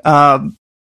microphone.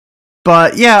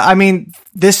 But yeah, I mean,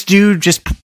 this dude just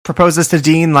proposes to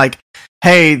Dean like,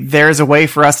 hey, there's a way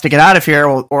for us to get out of here,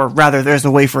 or rather, there's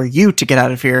a way for you to get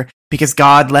out of here, because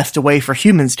God left a way for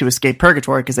humans to escape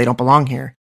purgatory because they don't belong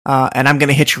here. And I'm going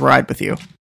to hitch a ride with you.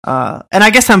 And I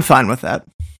guess I'm fine with that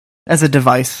as a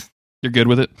device. You're good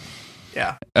with it?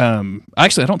 Yeah.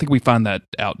 Actually, I don't think we find that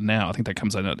out now. I think that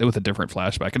comes out with a different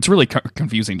flashback. It's really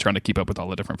confusing trying to keep up with all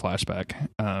the different flashback.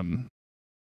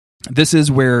 This is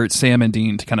where Sam and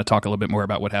Dean kind of talk a little bit more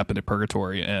about what happened at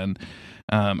Purgatory, and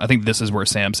I think this is where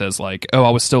Sam says like, "Oh, I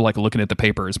was still like looking at the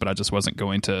papers, but I just wasn't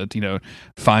going to,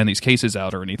 find these cases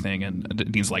out or anything."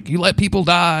 And Dean's like, "You let people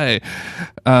die,"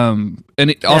 and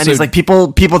it also, and he's like,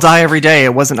 "People die every day.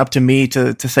 It wasn't up to me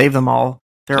to save them all.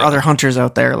 There are other hunters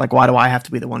out there. Like, why do I have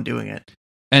to be the one doing it?"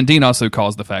 And Dean also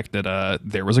calls the fact that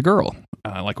there was a girl,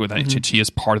 she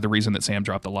is part of the reason that Sam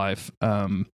dropped the life.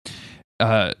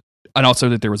 And also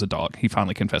that there was a dog. He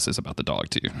finally confesses about the dog,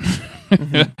 too.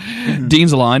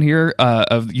 Dean's line here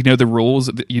of, the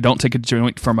rules. You don't take a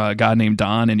joint from a guy named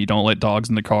Don and you don't let dogs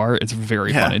in the car. It's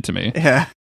very funny to me. Yeah.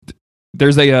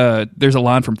 There's a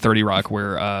line from 30 Rock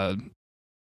where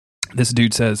this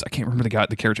dude says, I can't remember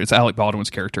the character. It's Alec Baldwin's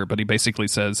character, but he basically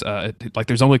says,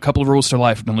 there's only a couple of rules to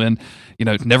life. And then,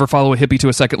 never follow a hippie to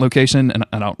a second location. And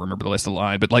I don't remember the rest of the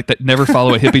line, but that never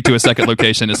follow a hippie to a second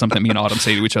location is something me and Autumn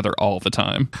say to each other all the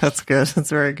time. That's good. That's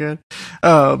very good.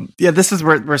 This is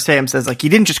where Sam says, like, he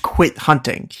didn't just quit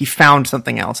hunting. He found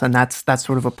something else. And that's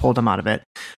sort of what pulled him out of it.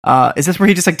 Is this where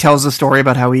he just like tells the story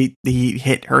about how he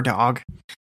hit her dog?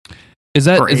 Is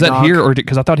that here, or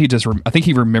because I thought I think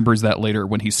he remembers that later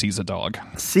when he sees a dog.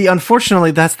 See,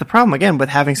 unfortunately, that's the problem again with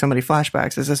having so many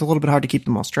flashbacks. Is it's a little bit hard to keep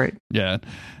them all straight. Yeah,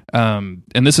 and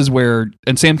this is where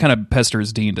Sam kind of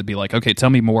pesters Dean to be like, okay, tell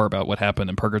me more about what happened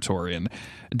in Purgatory, and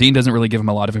Dean doesn't really give him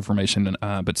a lot of information,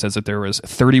 but says that there was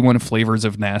 31 flavors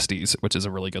of nasties, which is a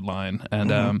really good line,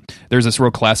 and there's this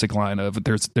real classic line of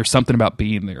there's something about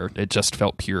being there, it just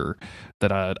felt pure,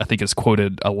 that I think is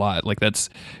quoted a lot. Like that's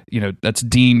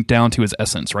Dean down to his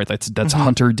essence, right? That's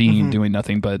Hunter Dean doing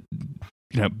nothing but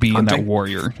being Hunting. that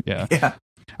warrior. Yeah.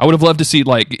 I would have loved to see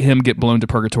like him get blown to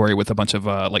Purgatory with a bunch of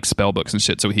like spell books and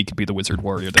shit, so he could be the wizard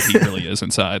warrior that he really is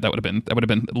inside. That would have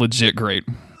been legit great.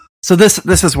 So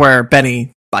this is where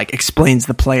Benny like explains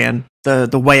the plan, the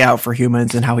way out for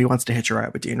humans, and how he wants to hitch a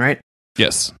ride with Dean, right?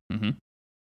 Yes. Mm-hmm.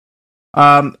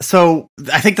 So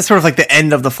I think that's sort of like the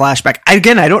end of the flashback. I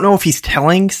don't know if he's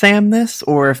telling Sam this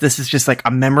or if this is just like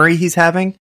a memory he's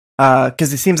having.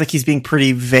 Because it seems like he's being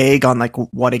pretty vague on like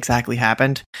what exactly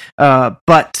happened.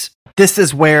 But this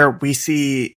is where we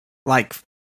see like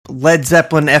Led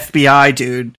Zeppelin FBI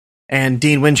dude and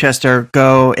Dean Winchester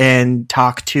go and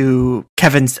talk to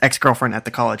Kevin's ex-girlfriend at the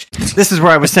college. This is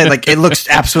where I was saying like it looks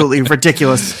absolutely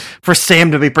ridiculous for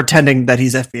Sam to be pretending that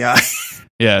he's FBI.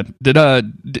 Yeah.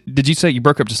 Did you say you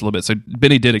broke up just a little bit? So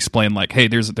Benny did explain like, hey,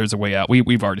 there's a way out.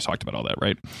 We've already talked about all that,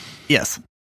 right? Yes.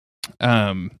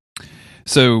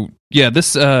 So yeah,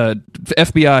 this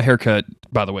FBI haircut,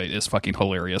 by the way, is fucking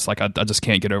hilarious. Like I just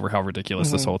can't get over how ridiculous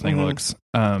this whole thing looks.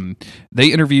 They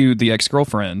interviewed the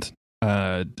ex-girlfriend,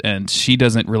 and she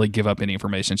doesn't really give up any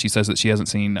information. She says that she hasn't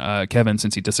seen Kevin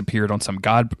since he disappeared on some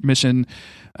God mission.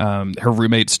 Her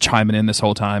roommate's chiming in this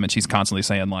whole time, and she's constantly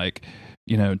saying like,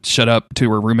 shut up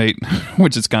to her roommate,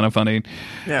 which is kind of funny.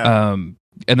 Yeah.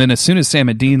 And then as soon as Sam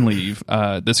and Dean leave,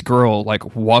 this girl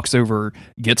like walks over,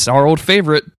 gets our old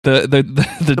favorite,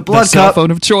 the blood cell cup. phone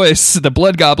of choice. The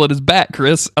blood goblet is back,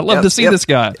 Chris. I love to see this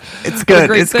guy. It's good.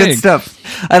 It's good stuff.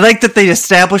 I like that they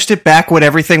established it back when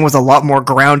everything was a lot more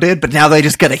grounded, but now they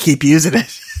just got to keep using it.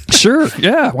 Sure.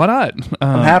 Yeah. Why not?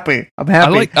 I'm happy.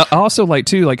 I also like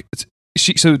too, like,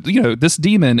 this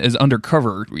demon is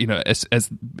undercover, as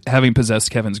having possessed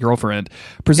Kevin's girlfriend.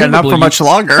 Presumably, not for much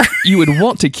longer. You would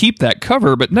want to keep that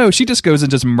cover, but no, she just goes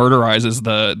and just murderizes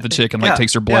the chick and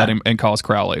takes her blood and calls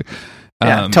Crowley.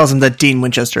 Tells him that Dean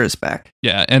Winchester is back.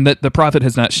 Yeah, and that the prophet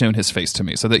has not shown his face to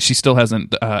me, so that she still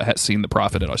hasn't seen the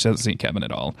prophet at all. She hasn't seen Kevin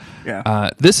at all. Yeah.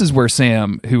 This is where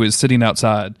Sam, who is sitting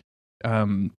outside,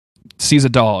 sees a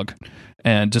dog.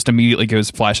 And just immediately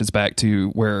flashes back to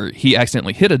where he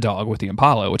accidentally hit a dog with the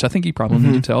Impala, which I think he probably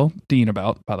needed to tell Dean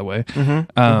about, by the way.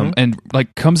 And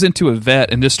like comes into a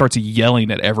vet and just starts yelling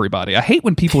at everybody. I hate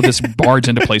when people just barge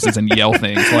into places and yell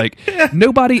things. Like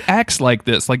nobody acts like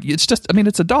this. Like it's just,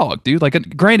 it's a dog, dude.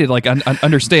 Like granted, like I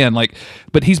understand, like,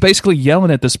 but he's basically yelling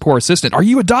at this poor assistant. Are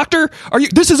you a doctor?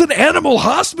 This is an animal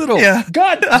hospital. Yeah.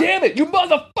 God damn it, you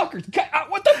motherfuckers!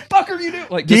 What the fuck are you doing?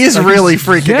 Like he's really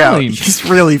freaking out. He's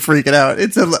really freaking out. I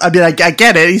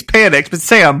get it. He's panicked, but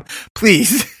Sam,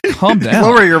 please calm down.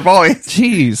 Lower your voice.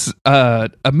 Jeez.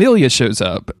 Amelia shows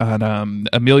up, and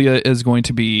Amelia is going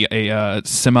to be a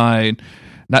semi,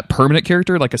 not permanent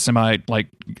character, like a semi, like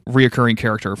reoccurring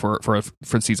character for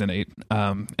season 8.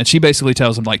 And she basically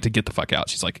tells him like to get the fuck out.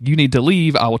 She's like, you need to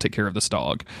leave. I will take care of this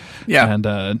dog. Yeah.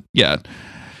 And yeah.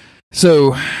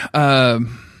 So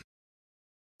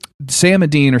Sam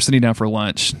and Dean are sitting down for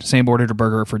lunch. Sam ordered a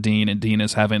burger for Dean, and Dean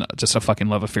is having just a fucking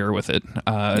love affair with it.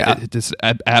 Just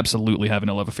absolutely having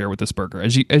a love affair with this burger,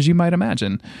 as you might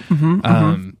imagine.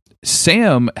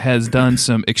 Sam has done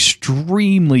some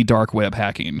extremely dark web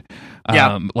hacking.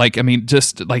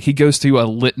 Just like he goes through a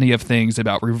litany of things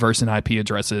about reversing IP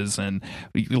addresses and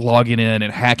logging in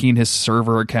and hacking his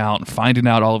server account and finding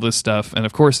out all of this stuff. And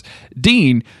of course,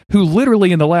 Dean, who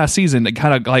literally in the last season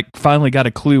kind of like finally got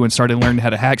a clue and started learning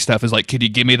how to hack stuff, is like, could you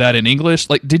give me that in English?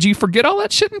 Like, did you forget all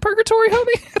that shit in Purgatory,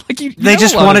 homie? Like they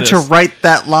just wanted to write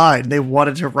that line. They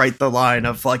wanted to write the line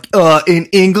of like, in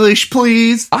English,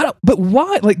 please. But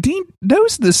why? Like Dean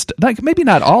knows this, like maybe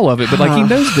not all of it, but like he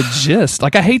knows the gist.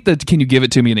 Like I hate the "can you give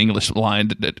it to me in English" line.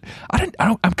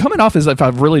 I'm coming off as if I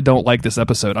really don't like this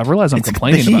episode. I realize I'm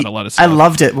complaining about a lot of stuff. I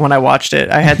loved it when I watched it.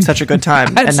 I had such a good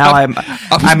time, and now I'm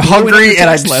hungry and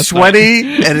I'm sweaty,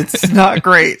 and it's not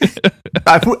great.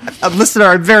 Listener,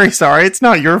 I'm very sorry. It's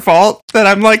not your fault that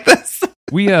I'm like this.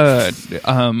 We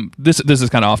this is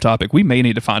kind of off topic. We may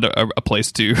need to find a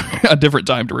place a different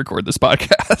time to record this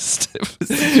podcast.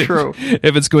 It's true.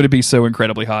 If it's going to be so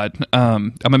incredibly hot,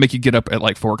 I'm gonna make you get up at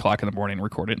like 4:00 in the morning and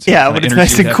record it. So but it's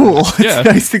nice and cool. Yeah. It's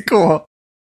nice and cool.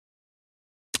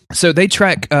 So they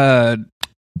track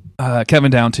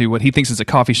Kevin down to what he thinks is a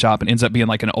coffee shop and ends up being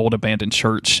like an old abandoned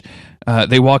church.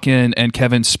 They walk in and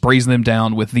Kevin sprays them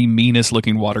down with the meanest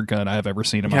looking water gun I have ever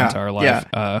seen in my entire life.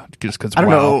 Just because I don't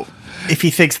know if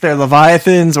he thinks they're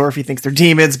Leviathans or if he thinks they're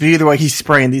demons, but either way, he's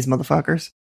spraying these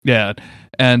motherfuckers. Yeah.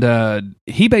 And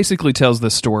he basically tells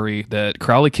this story that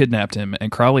Crowley kidnapped him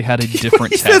and Crowley had a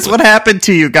different tablet. That's what happened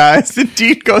to you guys. And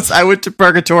Dean goes, I went to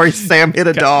Purgatory, Sam hit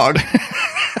a dog.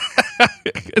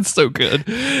 It's so good.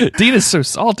 Dean is so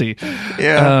salty.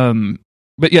 Yeah.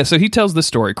 But yeah, so he tells this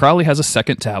story. Crowley has a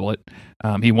second tablet.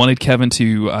 He wanted Kevin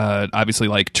to obviously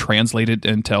like translate it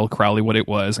and tell Crowley what it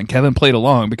was, and Kevin played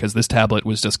along because this tablet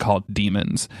was just called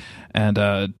Demons.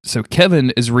 And so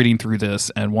Kevin is reading through this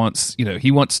and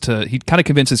he kind of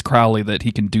convinces Crowley that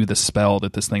he can do the spell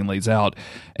that this thing lays out,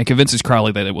 and convinces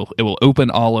Crowley that it will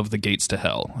open all of the gates to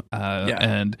hell.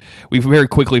 And we very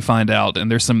quickly find out,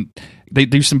 and they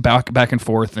do some back and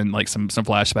forth and like some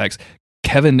flashbacks.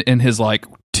 Kevin in his like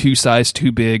 2 size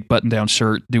too big button down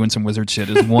shirt doing some wizard shit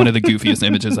is one of the goofiest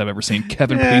images I've ever seen.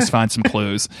 Kevin, please find some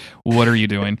clothes. What are you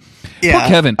doing? Poor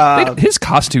Kevin. His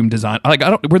costume design. Like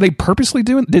were they purposely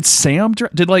doing? Did Sam?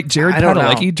 Did like Jared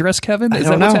Padalecki dress Kevin? Is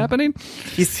that what's happening?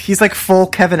 He's like full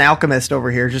Kevin Alchemist over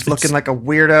here, just looking like a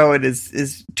weirdo in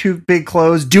his too big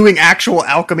clothes, doing actual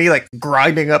alchemy, like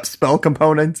grinding up spell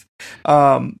components.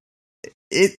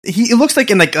 It looks like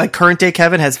in like current day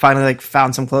Kevin has finally like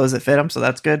found some clothes that fit him, so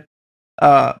that's good.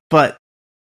 But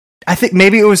I think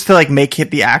maybe it was to like make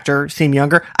the actor seem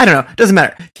younger. I don't know. Doesn't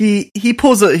matter. He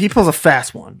pulls a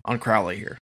fast one on Crowley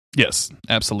here. Yes,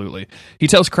 absolutely. He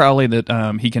tells Crowley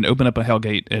that he can open up a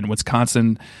Hellgate in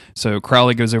Wisconsin, so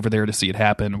Crowley goes over there to see it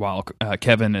happen while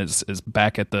Kevin is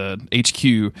back at the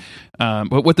HQ.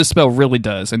 But what the spell really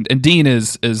does, and Dean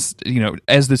is as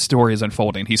the story is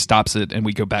unfolding, he stops it, and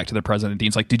we go back to the present. And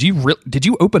Dean's like, "Did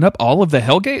you open up all of the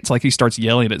Hellgates?" Like he starts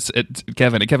yelling at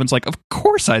Kevin, and Kevin's like, "Of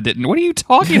course I didn't. What are you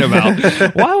talking about?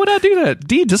 Why would I do that?"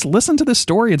 Dean, just listen to the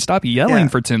story and stop yelling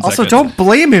for 10 seconds. Also, don't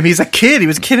blame him. He's a kid. He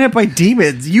was kidnapped by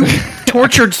demons. You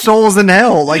tortured souls in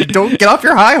hell. Like, don't get off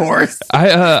your high horse.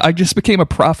 I just became a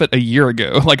prophet a year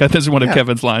ago. Like, this is one of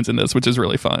Kevin's lines in this, which is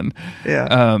really fun.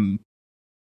 Yeah.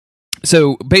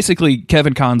 So basically,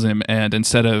 Kevin cons him, and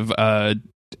instead of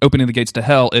opening the gates to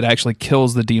hell, it actually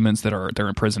kills the demons they're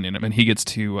imprisoning him, and he gets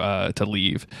to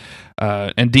leave.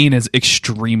 And Dean is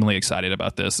extremely excited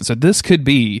about this. So this could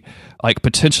be like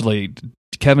potentially.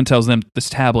 Kevin tells them this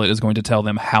tablet is going to tell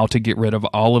them how to get rid of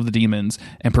all of the demons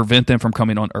and prevent them from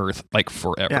coming on Earth like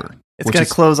forever. Yeah. It's going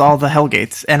to close all the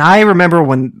Hellgates. And I remember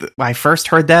when I first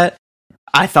heard that,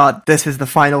 I thought this is the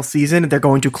final season. They're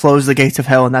going to close the gates of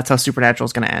hell, and that's how Supernatural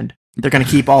is going to end. They're going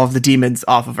to keep all of the demons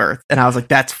off of Earth. And I was like,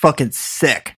 that's fucking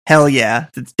sick. Hell yeah.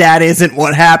 That isn't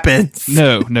what happens.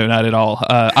 No, not at all.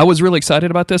 I was really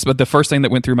excited about this, but the first thing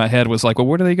that went through my head was like, well,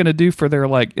 what are they going to do for their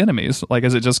like enemies? Like,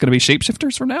 is it just going to be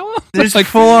shapeshifters from now on? There's like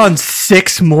full on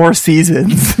 6 more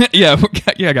seasons. yeah,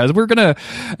 guys. We're gonna,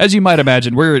 as you might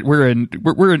imagine, we're in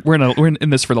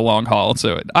this for the long haul.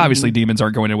 So obviously, demons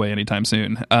aren't going away anytime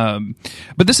soon.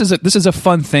 But this is a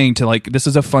fun thing to like. This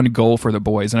is a fun goal for the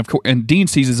boys, and of course, and Dean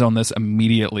seizes on this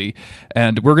immediately,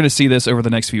 and we're going to see this over the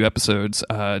next few episodes,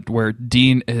 where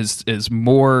Dean is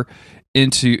more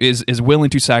into is willing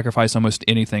to sacrifice almost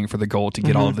anything for the goal to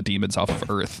get all of the demons off of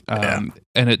Earth. And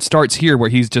it starts here where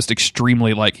he's just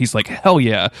extremely like, he's like, hell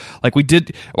yeah, like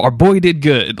our boy did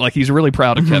good. Like he's really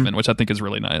proud of Kevin, which I think is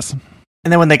really nice.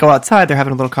 And then when they go outside, they're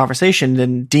having a little conversation,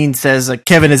 and Dean says,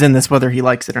 Kevin is in this whether he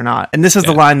likes it or not. And this is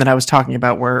the line that I was talking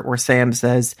about where Sam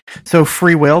says, so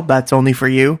free will, that's only for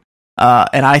you.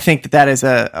 And I think that is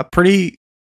a pretty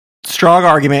strong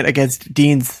argument against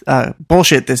Dean's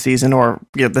bullshit this season, or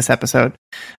this episode,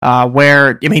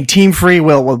 where, I mean, team free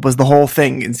will was the whole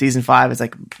thing in season 5. It's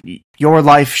like, your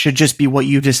life should just be what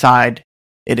you decide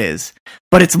it is.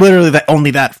 But it's literally only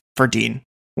that for Dean.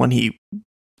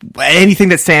 Anything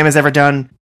that Sam has ever done,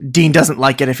 Dean doesn't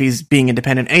like it if he's being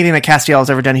independent. Anything that Castiel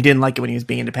has ever done, he didn't like it when he was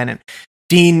being independent.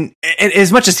 Dean,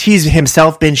 as much as he's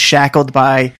himself been shackled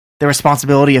by the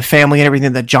responsibility of family and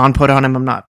everything that John put on him, I'm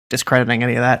not discrediting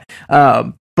any of that.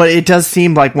 But it does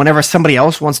seem like whenever somebody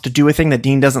else wants to do a thing that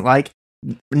Dean doesn't like,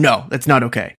 no, that's not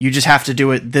okay. You just have to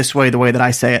do it this way, the way that I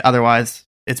say it. Otherwise,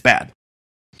 it's bad.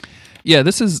 Yeah,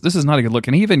 this is not a good look.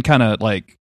 And he even kind of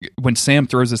like, when Sam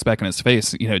throws this back in his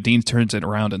face, Dean turns it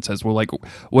around and says, well, like,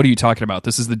 what are you talking about?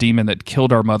 This is the demon that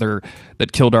killed our mother,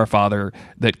 that killed our father,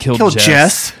 that killed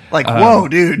Jess. Like, whoa,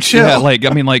 dude, chill. Yeah, like,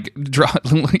 I mean, like,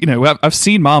 I've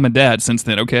seen Mom and Dad since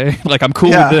then, okay? Like, I'm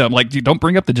cool with them. Like, dude, don't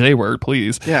bring up the J word,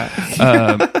 please. Yeah.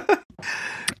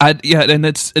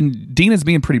 And Dean is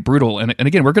being pretty brutal, and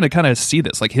again, we're going to kind of see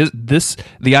this, like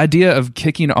the idea of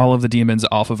kicking all of the demons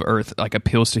off of Earth, like,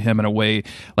 appeals to him in a way,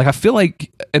 like, I feel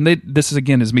like, and this is,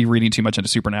 again, is me reading too much into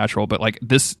Supernatural, but like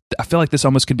this, I feel like this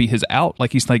almost could be his out.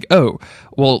 Like, he's like, oh,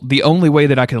 well, the only way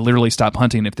that I could literally stop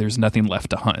hunting if there's nothing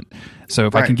left to hunt. So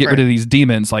if I can get rid of these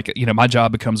demons, like, my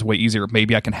job becomes way easier.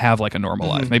 Maybe I can have like a normal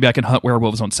life. Maybe I can hunt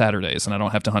werewolves on Saturdays, and I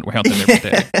don't have to hunt them every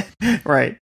day.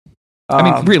 Right. I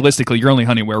mean, realistically, you're only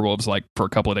hunting werewolves like for a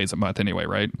couple of days a month anyway,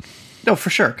 right? No, for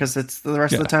sure, because it's the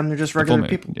rest of the time they're just regular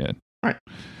people. Yeah, right.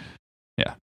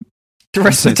 Yeah, the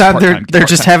rest of the time they're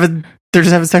just having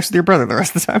sex with your brother. The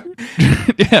rest of the time,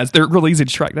 yeah, they're real easy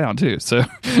to track down too. So,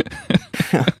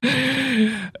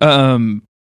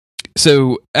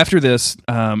 so after this,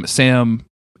 Sam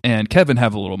and Kevin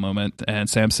have a little moment, and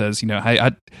Sam says,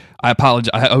 I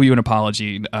apologize. I owe you an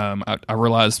apology. I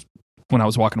realized when I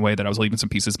was walking away that I was leaving some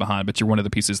pieces behind, but you're one of the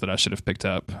pieces that I should have picked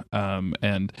up.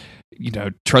 And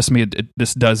trust me,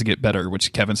 this does get better,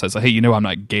 which Kevin says, hey, I'm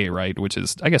not gay, right? Which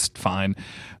is, I guess, fine.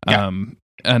 Yeah.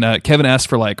 And Kevin asked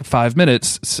for like 5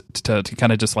 minutes to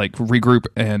kind of just like regroup.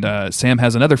 And Sam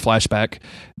has another flashback.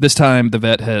 This time the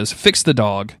vet has fixed the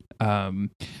dog.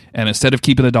 And instead of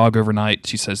keeping the dog overnight,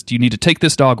 she says, do you need to take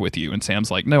this dog with you? And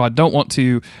Sam's like, no, I don't want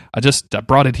to. I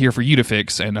brought it here for you to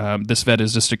fix. And this vet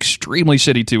is just extremely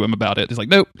shitty to him about it. He's like,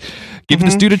 nope, give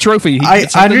this dude a trophy. I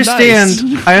understand.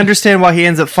 Nice. I understand why he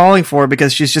ends up falling for her,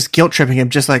 because she's just guilt tripping him,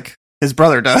 just like his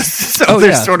brother does. So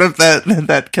there's sort of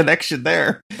that connection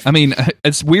there. I mean,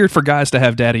 it's weird for guys to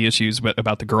have daddy issues, but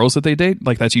about the girls that they date,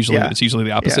 like it's usually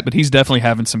the opposite. Yeah. But he's definitely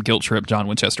having some guilt trip John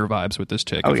Winchester vibes with this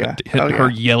chick. Her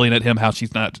yelling at him how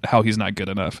he's not good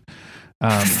enough.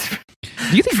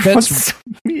 Do you think vets so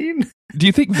mean? Do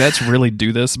you think vets really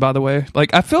do this? By the way,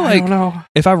 like I feel like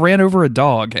if I ran over a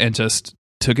dog and just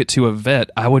took it to a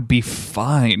vet, I would be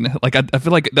fine. Like I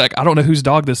feel like I don't know whose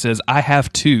dog this is. I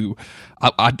have two.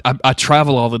 I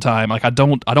travel all the time. Like I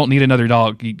don't need another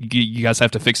dog. You guys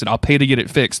have to fix it. I'll pay to get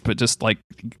it fixed, but just like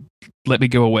let me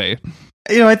go away.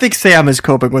 I think Sam is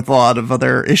coping with a lot of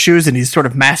other issues, and he's sort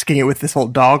of masking it with this whole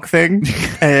dog thing.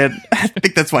 And I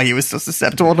think that's why he was so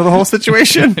susceptible to the whole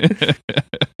situation.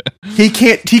 He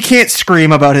can't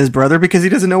scream about his brother because he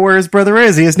doesn't know where his brother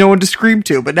is. He has no one to scream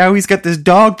to. But now he's got this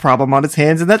dog problem on his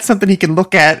hands, and that's something he can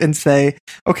look at and say,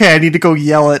 okay, I need to go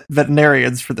yell at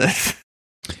veterinarians for this.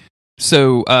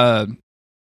 So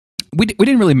we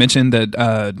didn't really mention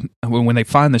that when they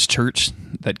find this church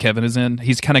that Kevin is in,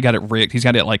 he's kind of got it rigged. He's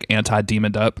got it like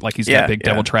anti-demoned up, like he's got big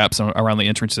devil traps around the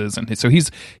entrances, and so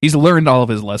he's learned all of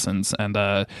his lessons. And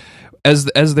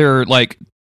as they're like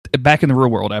back in the real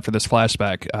world after this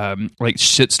flashback, like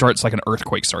shit starts, like an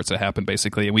earthquake starts to happen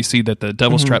basically, and we see that the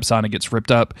devil's trap sauna gets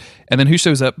ripped up, and then who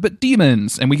shows up but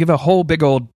demons, and we give a whole big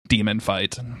old demon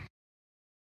fight.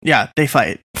 Yeah, they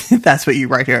fight. That's what you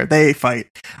write here. They fight.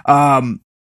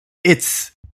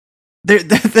 It's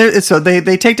so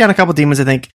they take down a couple demons. I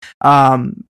think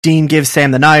Dean gives Sam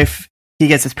the knife. He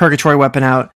gets his purgatory weapon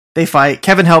out. They fight.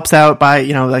 Kevin helps out by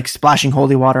like splashing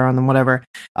holy water on them, whatever.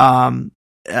 Sam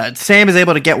is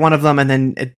able to get one of them, and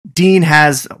then Dean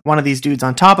has one of these dudes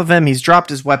on top of him. He's dropped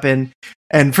his weapon,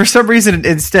 And for some reason,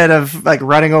 instead of like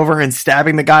running over and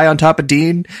stabbing the guy on top of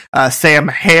Dean, Sam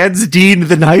hands Dean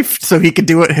the knife so he could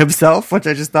do it himself, which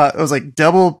I just thought was like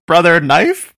double brother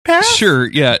knife pass. Sure,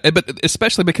 yeah, but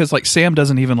especially because like Sam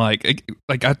doesn't even like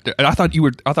I thought you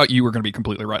were going to be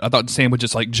completely right. I thought Sam would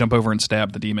just like jump over and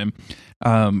stab the demon,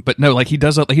 but no, like he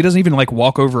doesn't even like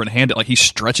walk over and hand it. Like he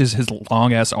stretches his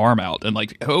long ass arm out and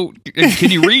like, oh, can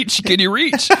you reach? Can you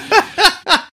reach?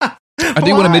 I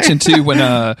do want to mention too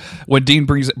when Dean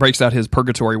breaks out his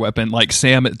purgatory weapon, like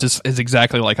Sam just is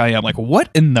exactly like I am. Like, what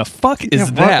in the fuck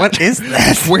is that? What is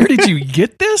that? Where did you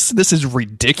get this? This is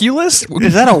ridiculous.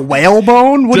 Is that a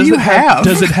whale-bone? What do you have?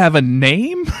 Does it have a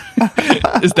name?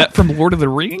 Is that from Lord of the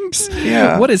Rings?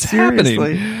 Yeah. What is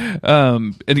seriously.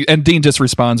 happening? And Dean just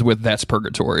responds with "That's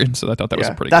purgatory." So I thought that was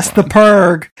a pretty. That's good the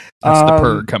purg. That's the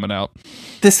purg coming out.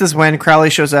 This is when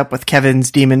Crowley shows up with Kevin's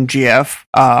demon GF.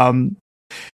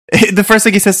 The first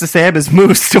thing he says to Sam is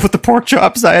 "Moose" with the pork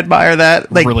chops. I admire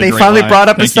that. Like really they finally brought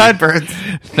up his Thank you. sideburns.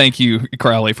 Thank you,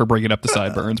 Crowley, for bringing up the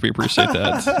sideburns. We appreciate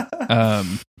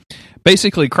that.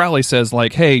 Basically, Crowley says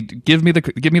like, "Hey, give me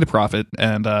the prophet,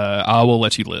 and I will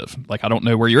let you live. Like, I don't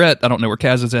know where you're at. I don't know where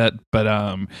Kaz is at, but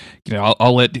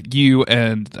I'll let you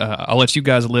and I'll let you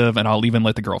guys live, and I'll even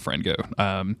let the girlfriend go."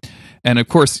 And of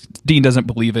course, Dean doesn't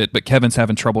believe it, but Kevin's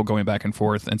having trouble going back and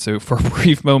forth, and so for a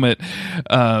brief moment,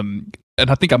 and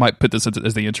I think I might put this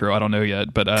as the intro. I don't know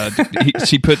yet, but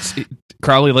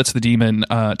Crowley lets the demon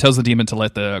tells the demon to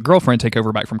let the girlfriend take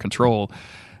over back from control.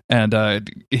 And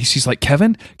she's like,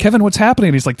 Kevin, what's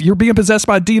happening? He's like, you're being possessed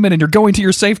by a demon and you're going to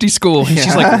your safety school. And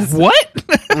she's like, what?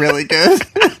 Really good.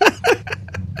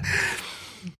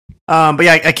 But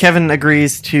yeah, Kevin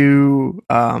agrees to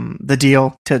the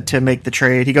deal to make the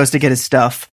trade. He goes to get his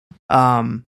stuff.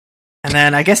 And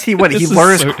then I guess he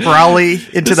lures Crowley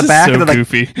into the back and then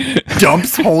goofy.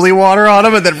 Dumps holy water on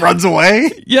him and then runs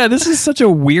away. Yeah, this is such a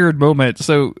weird moment.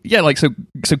 So yeah, like so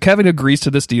Kevin agrees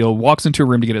to this deal, walks into a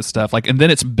room to get his stuff, like, and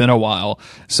then it's been a while.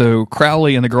 So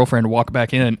Crowley and the girlfriend walk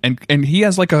back in, and he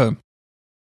has like a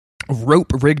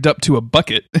rope rigged up to a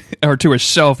bucket or to a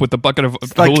shelf with a bucket of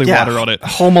holy water on it.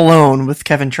 Home Alone with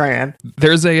Kevin Tran.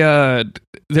 There's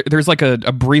there's like a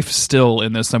brief still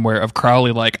in this somewhere of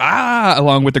Crowley like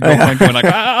along with the girlfriend going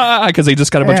like because they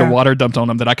just got a bunch of water dumped on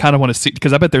them that I kind of want to see,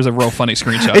 because I bet there's a real funny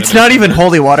screenshot. It's not even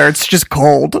holy water; it's just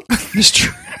cold. It's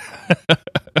true.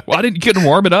 Why didn't you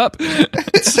warm it up?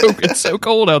 It's so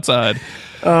cold outside.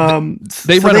 They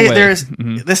run away.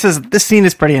 This scene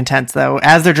is pretty intense though.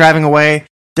 As they're driving away,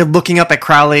 they're looking up at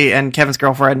Crowley and Kevin's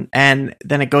girlfriend, and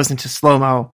then it goes into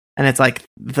slow-mo, and it's like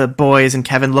the boys and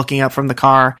Kevin looking up from the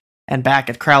car and back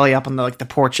at Crowley up on the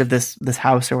porch of this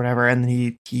house or whatever, and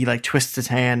he like twists his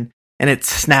hand and it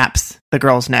snaps the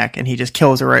girl's neck and he just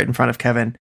kills her right in front of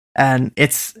Kevin. And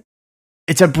it's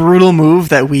a brutal move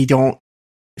that we don't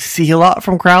see a lot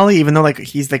from Crowley, even though like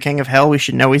he's the king of hell, we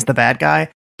should know he's the bad guy,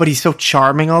 but he's so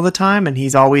charming all the time, and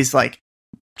he's always like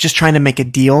just trying to make a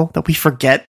deal that we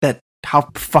forget that how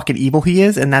fucking evil he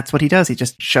is. And that's what he does. He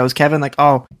just shows Kevin like,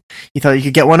 oh, you thought you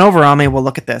could get one over on me? Well,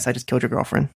 look at this. I just killed your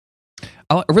girlfriend.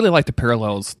 I really like the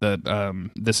parallels that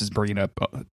this is bringing up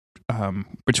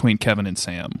between Kevin and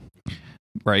Sam,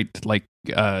 right? Like,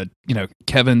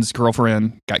 Kevin's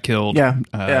girlfriend got killed.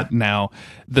 Now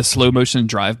the slow motion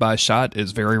drive-by shot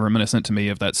is very reminiscent to me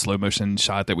of that slow motion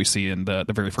shot that we see in the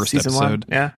very first Season episode.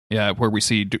 1. Yeah, where we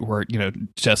see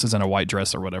Jess is in a white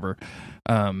dress or whatever.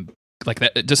 Like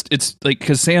that, it's like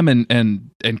because Sam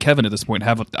and Kevin at this point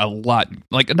have a lot,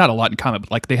 like not a lot in common, but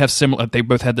like they have similar. They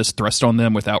both had this thrust on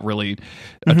them without really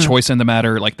a choice in the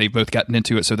matter. Like they've both gotten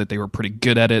into it so that they were pretty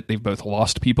good at it. They've both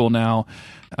lost people now.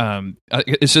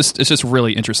 It's just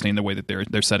really interesting the way that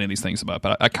they're setting these things up.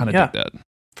 But I kind of dig that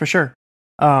for sure.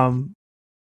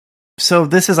 So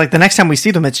this is like the next time we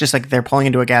see them, it's just like they're pulling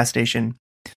into a gas station.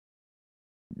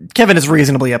 Kevin is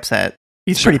reasonably upset.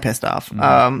 He's pretty pissed off.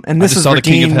 And this I just saw the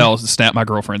king of hell snap my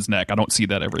girlfriend's neck. I don't see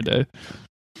that every day.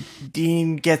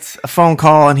 Dean gets a phone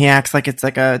call and he acts like it's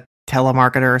like a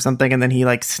telemarketer or something, and then he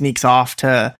like sneaks off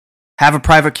to have a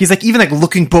private. He's like even like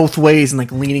looking both ways and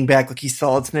like leaning back like he's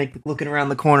Solid Snake, like, looking around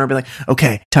the corner, be like,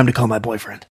 okay, time to call my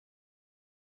boyfriend.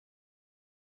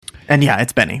 And yeah,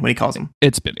 it's Benny when he calls him.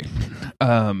 It's Benny.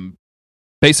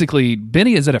 Basically,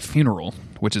 Benny is at a funeral,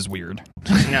 which is weird.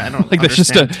 Yeah, I don't like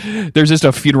understand. there's just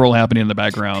a funeral happening in the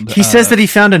background. He says that he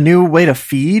found a new way to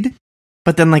feed,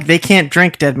 but then like they can't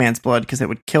drink dead man's blood because it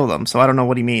would kill them. So I don't know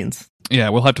what he means. Yeah,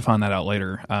 we'll have to find that out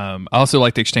later. I also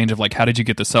like the exchange of like, how did you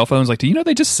get the cell phones? Like, do you know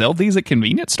they just sell these at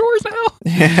convenience stores now?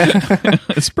 Yeah.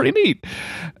 It's pretty neat.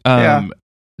 I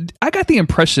got the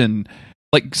impression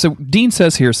like, so Dean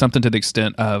says here something to the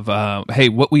extent of, hey,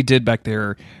 what we did back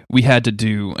there, we had to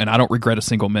do, and I don't regret a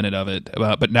single minute of it.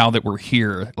 But now that we're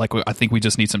here, like, I think we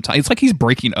just need some time. It's like he's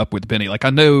breaking up with Benny. Like,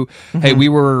 I know, hey, we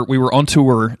were on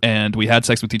tour and we had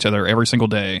sex with each other every single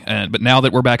day. But now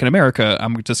that we're back in America,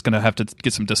 I'm just going to have to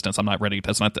get some distance. I'm not ready.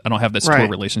 I don't have this tour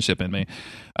relationship in me.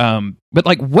 But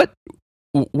like,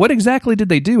 what exactly did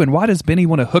they do, and why does Benny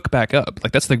want to hook back up?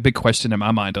 Like, that's the big question in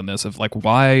my mind on this, of like,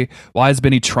 why is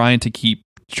Benny trying to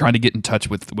get in touch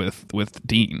with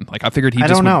Dean? Like, I figured he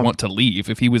just would want to leave.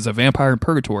 If he was a vampire in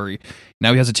purgatory,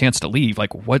 now he has a chance to leave.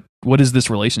 Like, what is this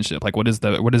relationship? Like, what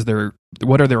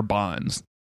are their bonds?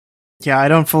 Yeah, I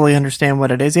don't fully understand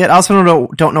what it is yet. I also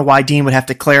don't know why Dean would have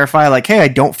to clarify, like, hey, I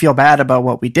don't feel bad about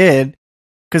what we did,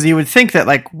 because you would think that,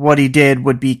 like, what he did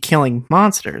would be killing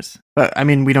monsters. But, I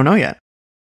mean, we don't know yet.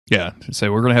 Yeah,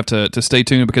 so we're going to have to stay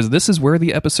tuned, because this is where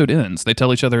the episode ends. They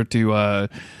tell each other to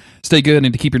stay good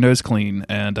and to keep your nose clean,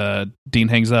 and Dean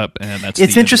hangs up, and that's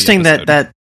It's interesting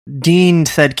that Dean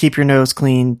said keep your nose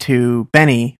clean to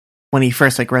Benny when he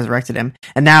first, like, resurrected him,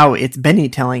 and now it's Benny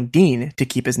telling Dean to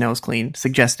keep his nose clean,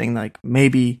 suggesting, like,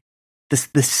 maybe this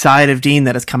side of Dean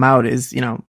that has come out is, you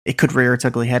know, it could rear its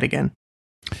ugly head again.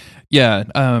 Yeah,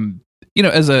 you know,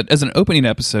 as an opening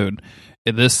episode,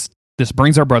 this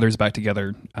brings our brothers back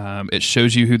together. It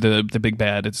shows you who the big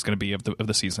bad is going to be of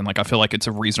the season. Like, I feel like it's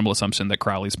a reasonable assumption that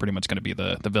Crowley's pretty much going to be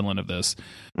the villain of this.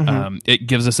 It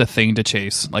gives us a thing to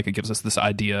chase. Like, it gives us this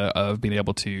idea of being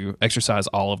able to exorcise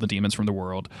all of the demons from the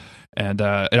world. And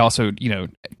it also, you know,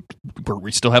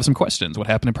 we still have some questions. What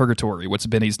happened in Purgatory? What's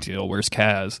Benny's deal? Where's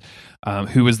Kaz?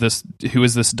 Who is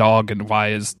this dog? And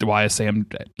why is Sam,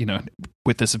 you know,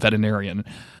 with this veterinarian?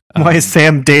 Why is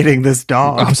Sam dating this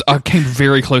dog? I came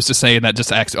very close to saying that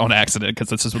just on accident, because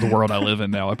this is the world I live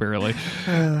in now, apparently.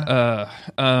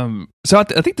 So I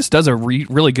think this does a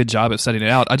really good job at setting it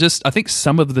out. I think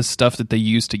some of the stuff that they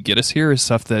use to get us here is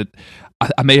stuff that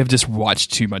I may have just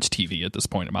watched too much TV at this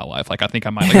point in my life. Like, I think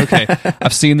I might, like, okay,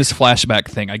 I've seen this flashback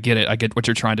thing. I get it. I get what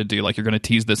you're trying to do. Like, you're going to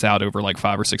tease this out over like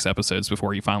 5 or 6 episodes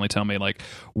before you finally tell me, like,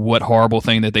 what horrible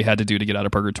thing that they had to do to get out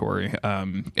of Purgatory.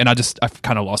 And I've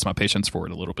kind of lost my patience for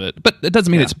it a little bit. But it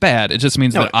doesn't mean it's bad. It just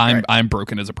means that I'm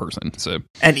broken as a person. So,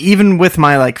 and even with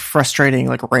my, like, frustrating,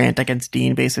 like, rant against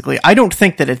Dean, basically, I don't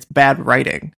think that it's bad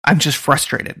writing. I'm just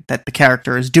frustrated that the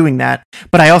character is doing that.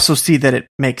 But I also see that it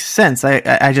makes sense.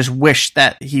 I just wish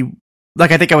that he,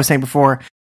 like, I think I was saying before,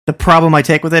 the problem I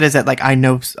take with it is that, like, I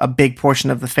know a big portion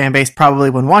of the fan base probably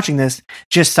when watching this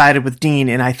just sided with Dean,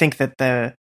 and I think that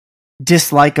the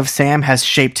dislike of Sam has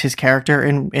shaped his character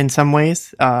in some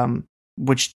ways,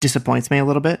 which disappoints me a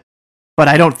little bit. But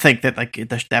I don't think that, like,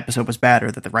 the episode was bad,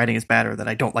 or that the writing is bad, or that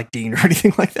I don't like Dean or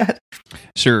anything like that.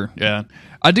 Sure, yeah.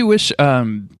 I do wish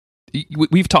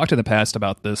we've talked in the past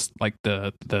about this, like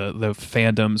the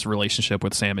fandom's relationship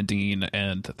with Sam and Dean,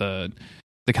 and the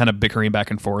kind of bickering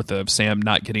back and forth of Sam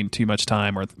not getting too much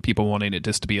time, or people wanting it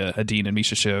just to be a Dean and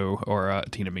Misha show, or a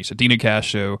Dean and Cass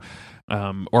show,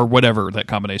 or whatever that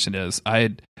combination is.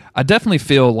 I definitely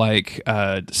feel like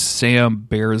Sam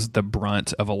bears the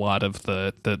brunt of a lot of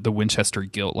the Winchester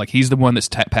guilt. Like, he's the one that's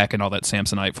packing all that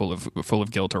Samsonite full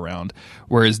of guilt around,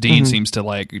 whereas Dean seems to,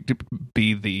 like,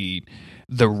 be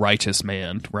the righteous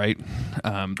man, right?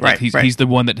 He's the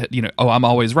one that, you know, I'm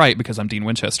always right because I'm Dean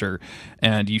Winchester,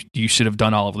 and you should have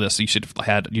done all of this. You should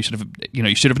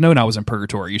have known I was in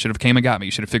Purgatory. You should have came and got me.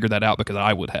 You should have figured that out, because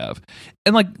I would have.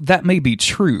 And, like, that may be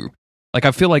true. Like,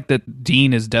 I feel like that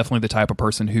Dean is definitely the type of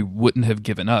person who wouldn't have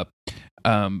given up.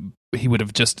 He would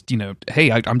have just, you know, hey,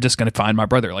 I'm just going to find my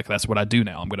brother. Like, that's what I do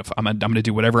now. I'm going to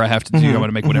do whatever I have to do. I'm going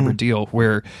to make whatever deal.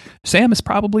 Where Sam is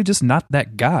probably just not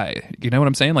that guy. You know what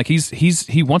I'm saying? Like,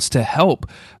 he wants to help,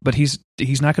 but he's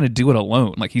not going to do it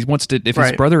alone. Like, he wants to, if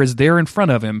his brother is there in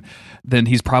front of him, then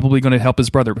he's probably going to help his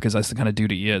brother, because that's the kind of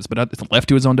dude he is. But if left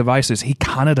to his own devices, he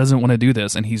kind of doesn't want to do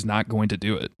this, and he's not going to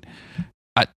do it.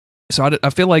 So I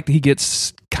feel like he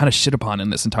gets kind of shit upon in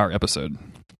this entire episode.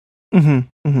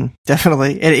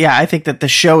 Definitely. I think that the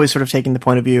show is sort of taking the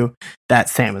point of view that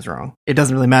Sam is wrong. It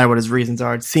doesn't really matter what his reasons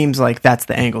are. It seems like that's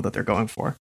the angle that they're going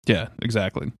for. Yeah,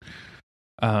 exactly.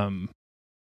 Well,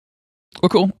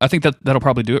 cool. I think that'll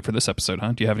probably do it for this episode,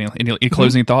 huh? Do you have any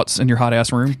closing thoughts in your hot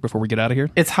ass room before we get out of here?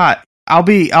 It's hot.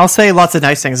 I'll say lots of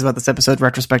nice things about this episode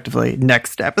retrospectively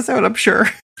next episode, I'm sure.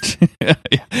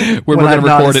 We're going to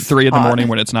record at 3 a.m.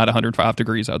 when it's not 105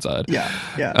 degrees outside.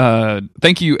 Yeah.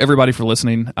 Thank you, everybody, for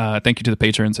listening. Thank you to the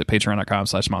patrons at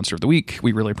patreon.com/monster of the week.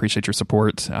 We really appreciate your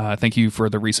support. Thank you for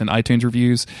the recent iTunes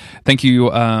reviews. Thank you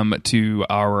to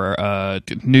our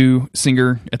new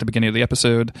singer at the beginning of the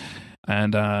episode.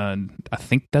 And I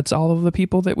think that's all of the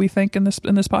people that we think in this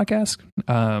podcast.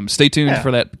 Stay tuned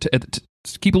for that.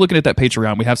 Keep looking at that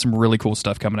Patreon. We have some really cool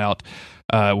stuff coming out.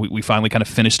 We finally kind of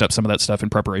finished up some of that stuff in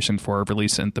preparation for our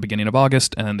release at the beginning of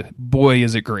August, and boy,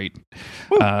 is it great.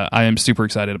 I am super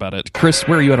excited about it. Chris,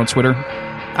 where are you at on Twitter?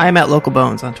 I am at Local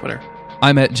Bones on Twitter.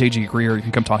 I'm at JG Greer. You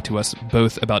can come talk to us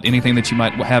both about anything that you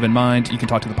might have in mind. You can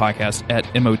talk to the podcast at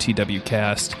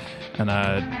MOTWcast.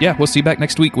 And we'll see you back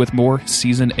next week with more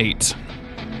Season 8.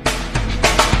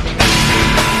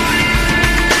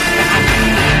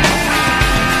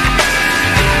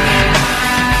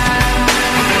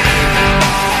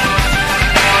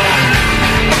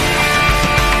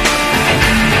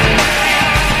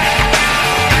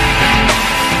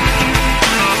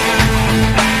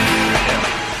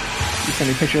 Send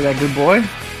me a picture of that good boy.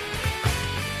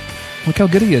 Look how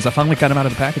good he is. I finally got him out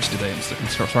of the package today.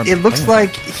 It looks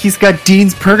like he's got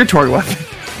Dean's Purgatory weapon.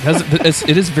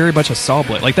 It is very much a saw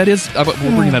blade. Like, that is,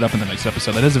 we'll bring that up in the next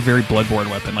episode. That is a very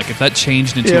Bloodborne weapon. Like, if that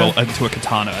changed into a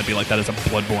katana, I'd be like, that is a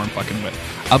Bloodborne fucking weapon.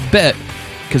 I bet,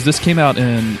 because this came out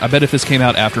I bet if this came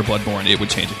out after Bloodborne, it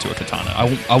would change it to a katana.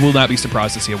 I will not be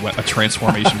surprised to see a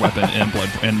transformation weapon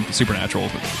in Supernatural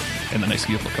in the next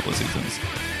couple of seasons.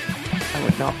 I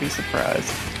would not be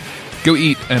surprised. Go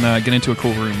eat and get into a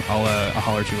cool room. I'll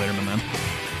holler at you later, my man.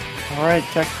 All right,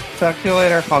 talk to you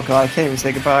later. Oh God, I can't even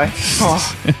say goodbye. Oh.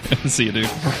 See you, dude.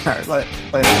 All right, later.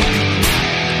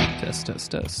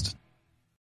 Test.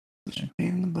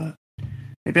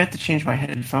 Maybe I have to change my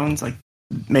headphones. Like,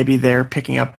 maybe they're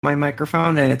picking up my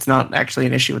microphone, and it's not actually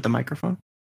an issue with the microphone.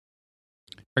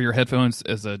 Are your headphones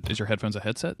is your headphones a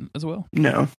headset as well?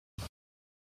 No.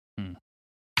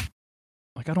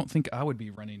 Like, I don't think I would be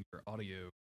running your audio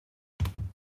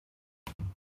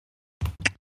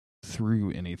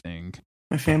through anything.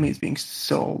 My family is being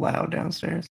so loud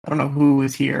downstairs. I don't know who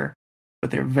is here, but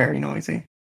they're very noisy.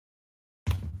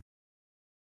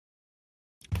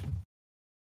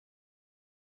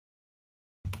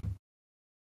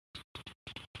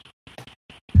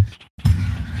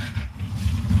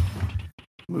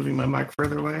 Moving my mic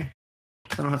further away.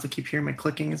 I don't have to keep hearing my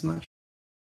clicking as much.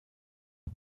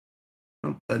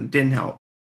 Oh, that didn't help.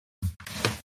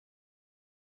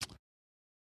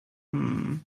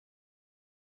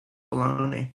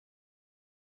 Baloney.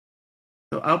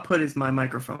 So output is my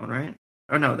microphone, right?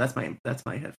 Oh no, that's my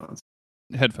headphones.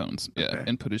 Headphones, yeah. Okay.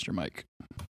 Input is your mic.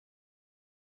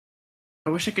 I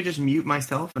wish I could just mute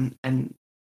myself and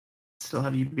still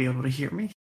have you be able to hear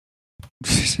me.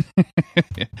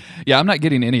 Yeah, I'm not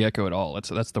getting any echo at all.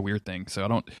 That's the weird thing. So I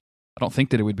don't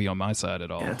think that it would be on my side at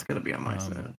all. Yeah, it's gonna be on my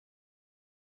side.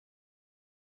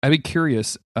 I'd be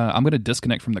curious. I'm going to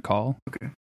disconnect from the call.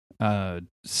 Okay.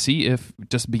 See if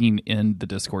just being in the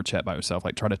Discord chat by yourself,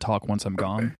 like, try to talk once I'm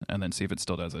gone, and then see if it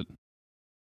still does it.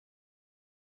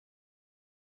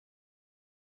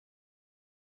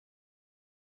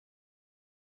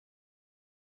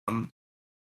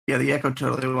 Yeah, the echo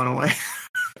totally went away.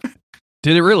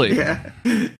 Did it really? Yeah.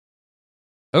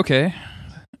 Okay.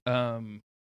 But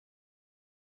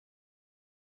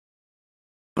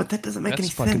that doesn't make any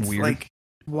fucking sense. weird. Like,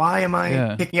 why am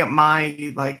I picking up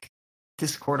my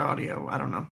Discord audio? I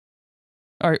don't know.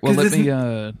 All right. Well, let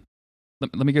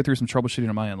me go through some troubleshooting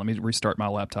on my end. Let me restart my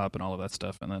laptop and all of that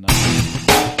stuff, and then.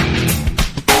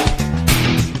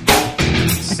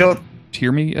 You don't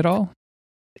hear me at all?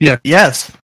 Yeah.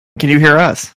 Yes. Can you hear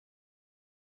us?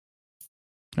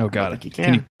 Oh, got it. You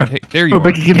can. Hey, there you are.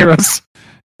 But you can hear us.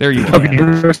 There you go. Can you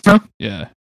hear us now? Yeah.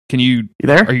 Can you? You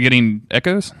there? Are you getting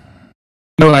echoes?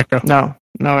 No echo. No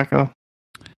echo.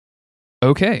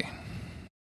 Okay.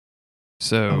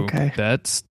 So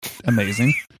that's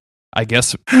amazing. I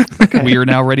guess we are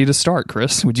now ready to start.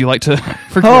 Chris, would you like to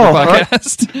record the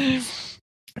podcast?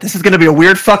 This is going to be a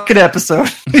weird fucking episode.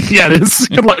 Yeah, it is.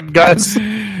 Good luck, guys.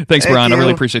 Thanks, Brian. I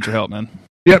really appreciate your help, man.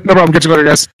 Yep, no problem. Get you later,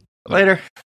 guys. Later.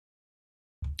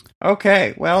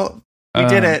 Okay, well, we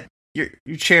did it. You're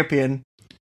champion.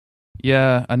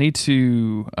 Yeah, I need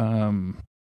to...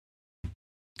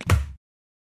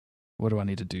 what do I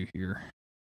need to do here?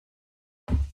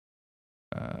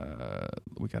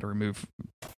 We got to remove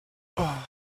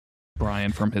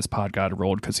Brian from his Pod God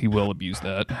role because he will abuse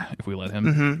that if we let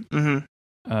him.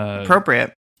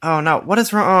 Appropriate. Oh no, what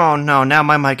is wrong? Oh no, now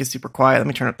my mic is super quiet. Let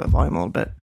me turn up the volume a little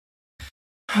bit.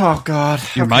 Oh God.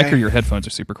 Your mic or your headphones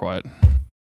are super quiet?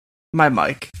 My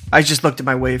mic. I just looked at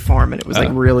my waveform and it was like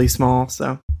really small,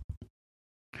 so.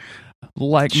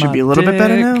 Like should be a little bit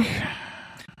better now.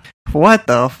 What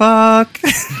the fuck?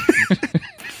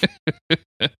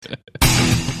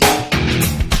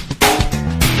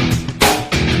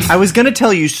 I was gonna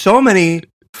tell you so many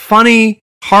funny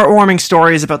heartwarming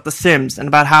stories about The Sims and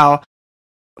about how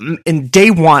in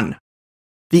day one,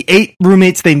 the 8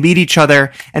 roommates, they meet each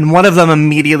other, and one of them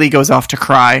immediately goes off to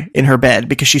cry in her bed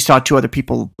because she saw 2 other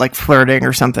people like flirting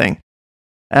or something.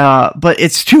 But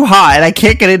it's too hot, and I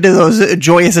can't get into those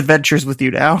joyous adventures with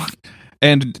you now.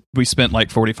 And we spent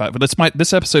like 45. But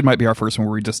this episode might be our first one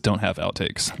where we just don't have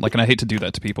outtakes. Like, and I hate to do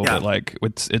that to people, but like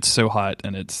it's so hot,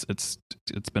 and it's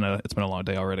been a long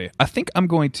day already. I think I'm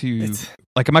going to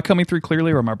like. Am I coming through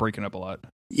clearly, or am I breaking up a lot?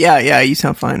 Yeah, you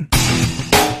sound fine.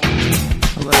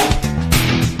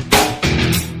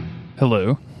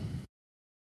 Hello.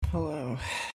 Hello.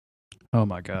 Oh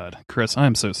my God, Chris, I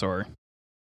am so sorry.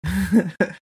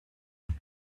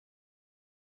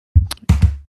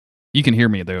 You can hear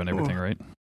me though and everything, right?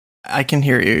 I can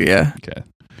hear you, yeah. Okay.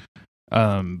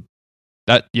 I'm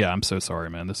so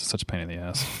sorry, man. This is such a pain in the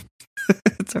ass.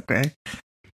 It's okay.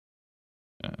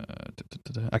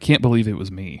 I can't believe it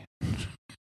was me.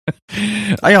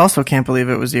 I also can't believe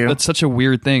it was you. That's such a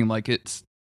weird thing. Like it's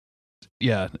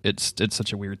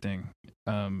such a weird thing.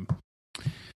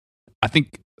 I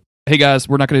think, hey guys,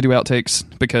 we're not going to do outtakes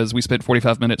because we spent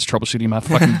 45 minutes troubleshooting my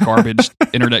fucking garbage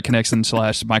internet connection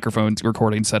 / microphone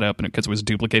recording setup, and because it was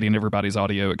duplicating everybody's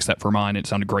audio except for mine. It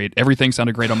sounded great. Everything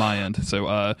sounded great on my end.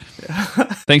 So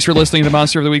thanks for listening to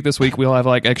Monster of the Week this week. We'll have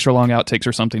like extra long outtakes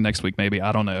or something next week, maybe.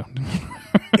 I don't know.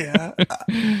 Yeah.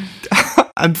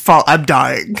 I'm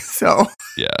dying. So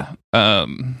yeah.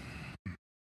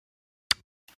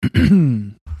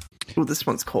 Ooh, this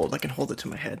one's cold. I can hold it to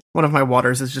my head. One of my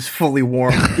waters is just fully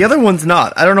warm. The other one's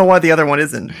not. I don't know why the other one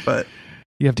isn't, but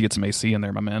you have to get some AC in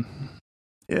there, my man.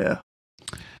 Yeah.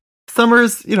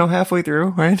 Summer's, halfway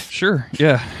through, right? Sure.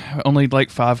 Yeah. Only like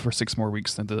 5 or 6 more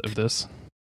weeks of this.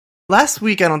 Last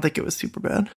week, I don't think it was super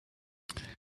bad.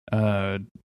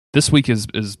 This week is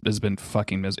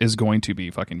going to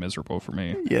be fucking miserable for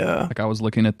me. Yeah. Like I was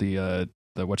looking at the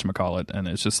whatchamacallit, and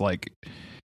it's just like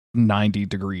 90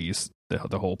 degrees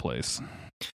the whole place.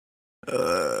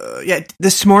 Yeah,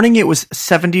 this morning it was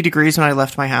 70 degrees when I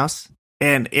left my house,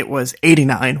 and it was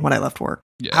 89 when I left work.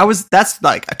 Yeah. That's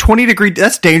like a 20 degree,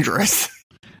 that's dangerous.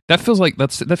 That feels like what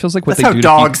that's they how do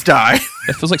dogs die.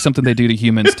 That feels like something they do to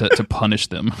humans to punish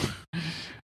them.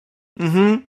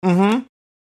 Mm-hmm.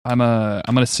 I'm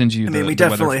gonna send you we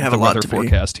definitely have a lot weather to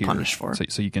forecast be here, punished for.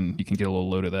 So you can get a little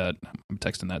load of that. I'm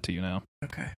texting that to you now.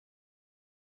 Okay.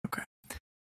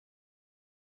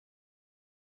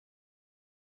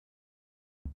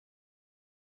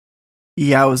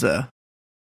 Yowza.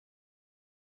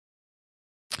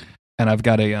 And I've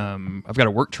got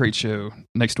a work trade show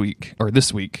next week or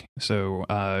this week. So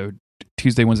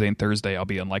Tuesday, Wednesday, and Thursday, I'll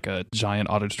be in like a giant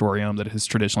auditorium that has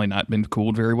traditionally not been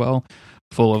cooled very well,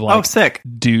 full of like sick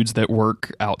dudes that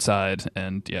work outside,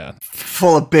 and yeah,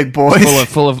 full of big boys,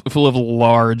 full of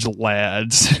large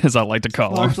lads, as I like to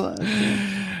call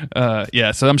them.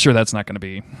 Yeah, so I'm sure that's not going to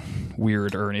be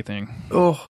weird or anything.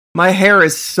 Oh, my hair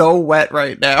is so wet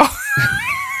right now.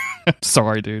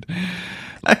 Sorry, dude.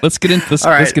 Let's get into this.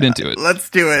 Right, let's get into it.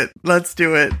 Let's do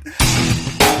it.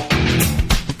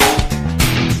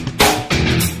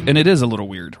 And it is a little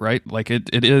weird, right? Like it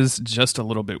is just a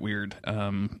little bit weird.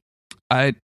 Hold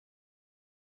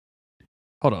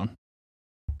on.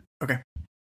 Okay.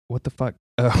 What the fuck?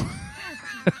 Oh.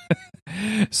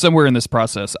 Somewhere in this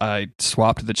process, I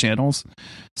swapped the channels,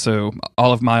 so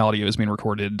all of my audio is being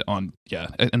recorded on,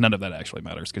 and none of that actually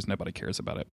matters because nobody cares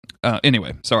about it.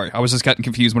 Anyway, sorry, I was just getting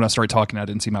confused when I started talking. I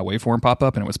didn't see my waveform pop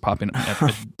up, and it was popping.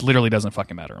 It literally doesn't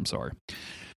fucking matter. I'm sorry.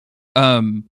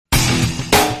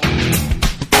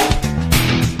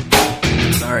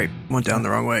 Sorry, went down the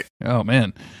wrong way. Oh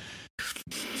man.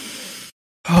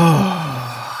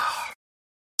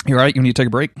 You all right? You need to take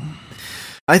a break?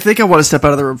 I think I want to step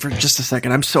out of the room for just a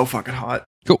second. I'm so fucking hot.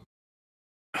 Cool.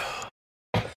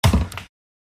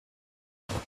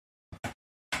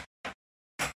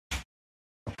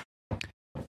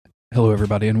 Hello,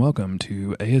 everybody, and welcome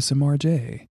to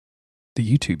ASMRJ,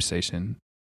 the YouTube station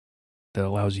that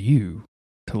allows you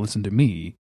to listen to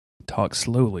me talk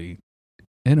slowly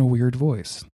in a weird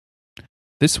voice.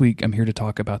 This week, I'm here to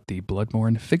talk about the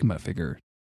Bloodborne Figma figure.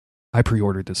 I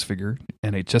pre-ordered this figure,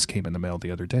 and it just came in the mail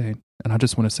the other day, and I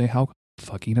just want to say how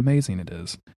fucking amazing it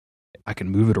is. I can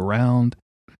move it around.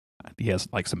 He has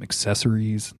like some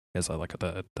accessories. He has like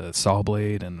the saw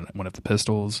blade and one of the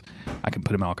pistols. I can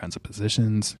put him in all kinds of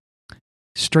positions.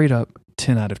 Straight up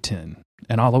 10 out of 10.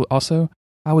 And also,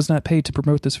 I was not paid to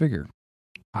promote this figure.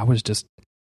 I was just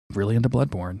really into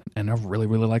Bloodborne, and I really,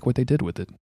 really like what they did with it.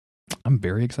 I'm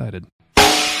very excited.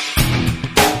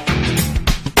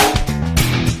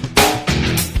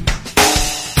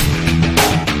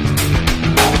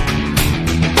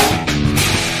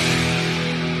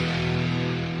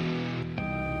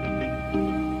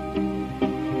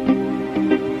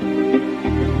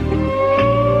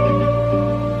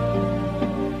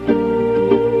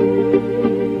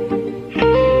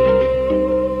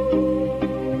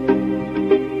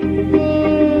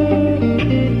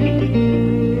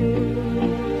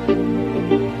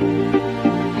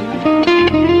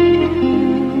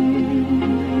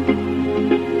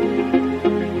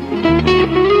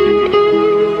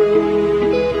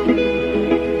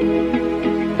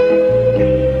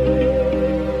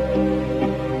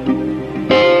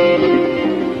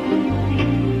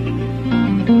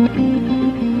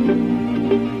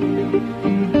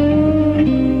 you.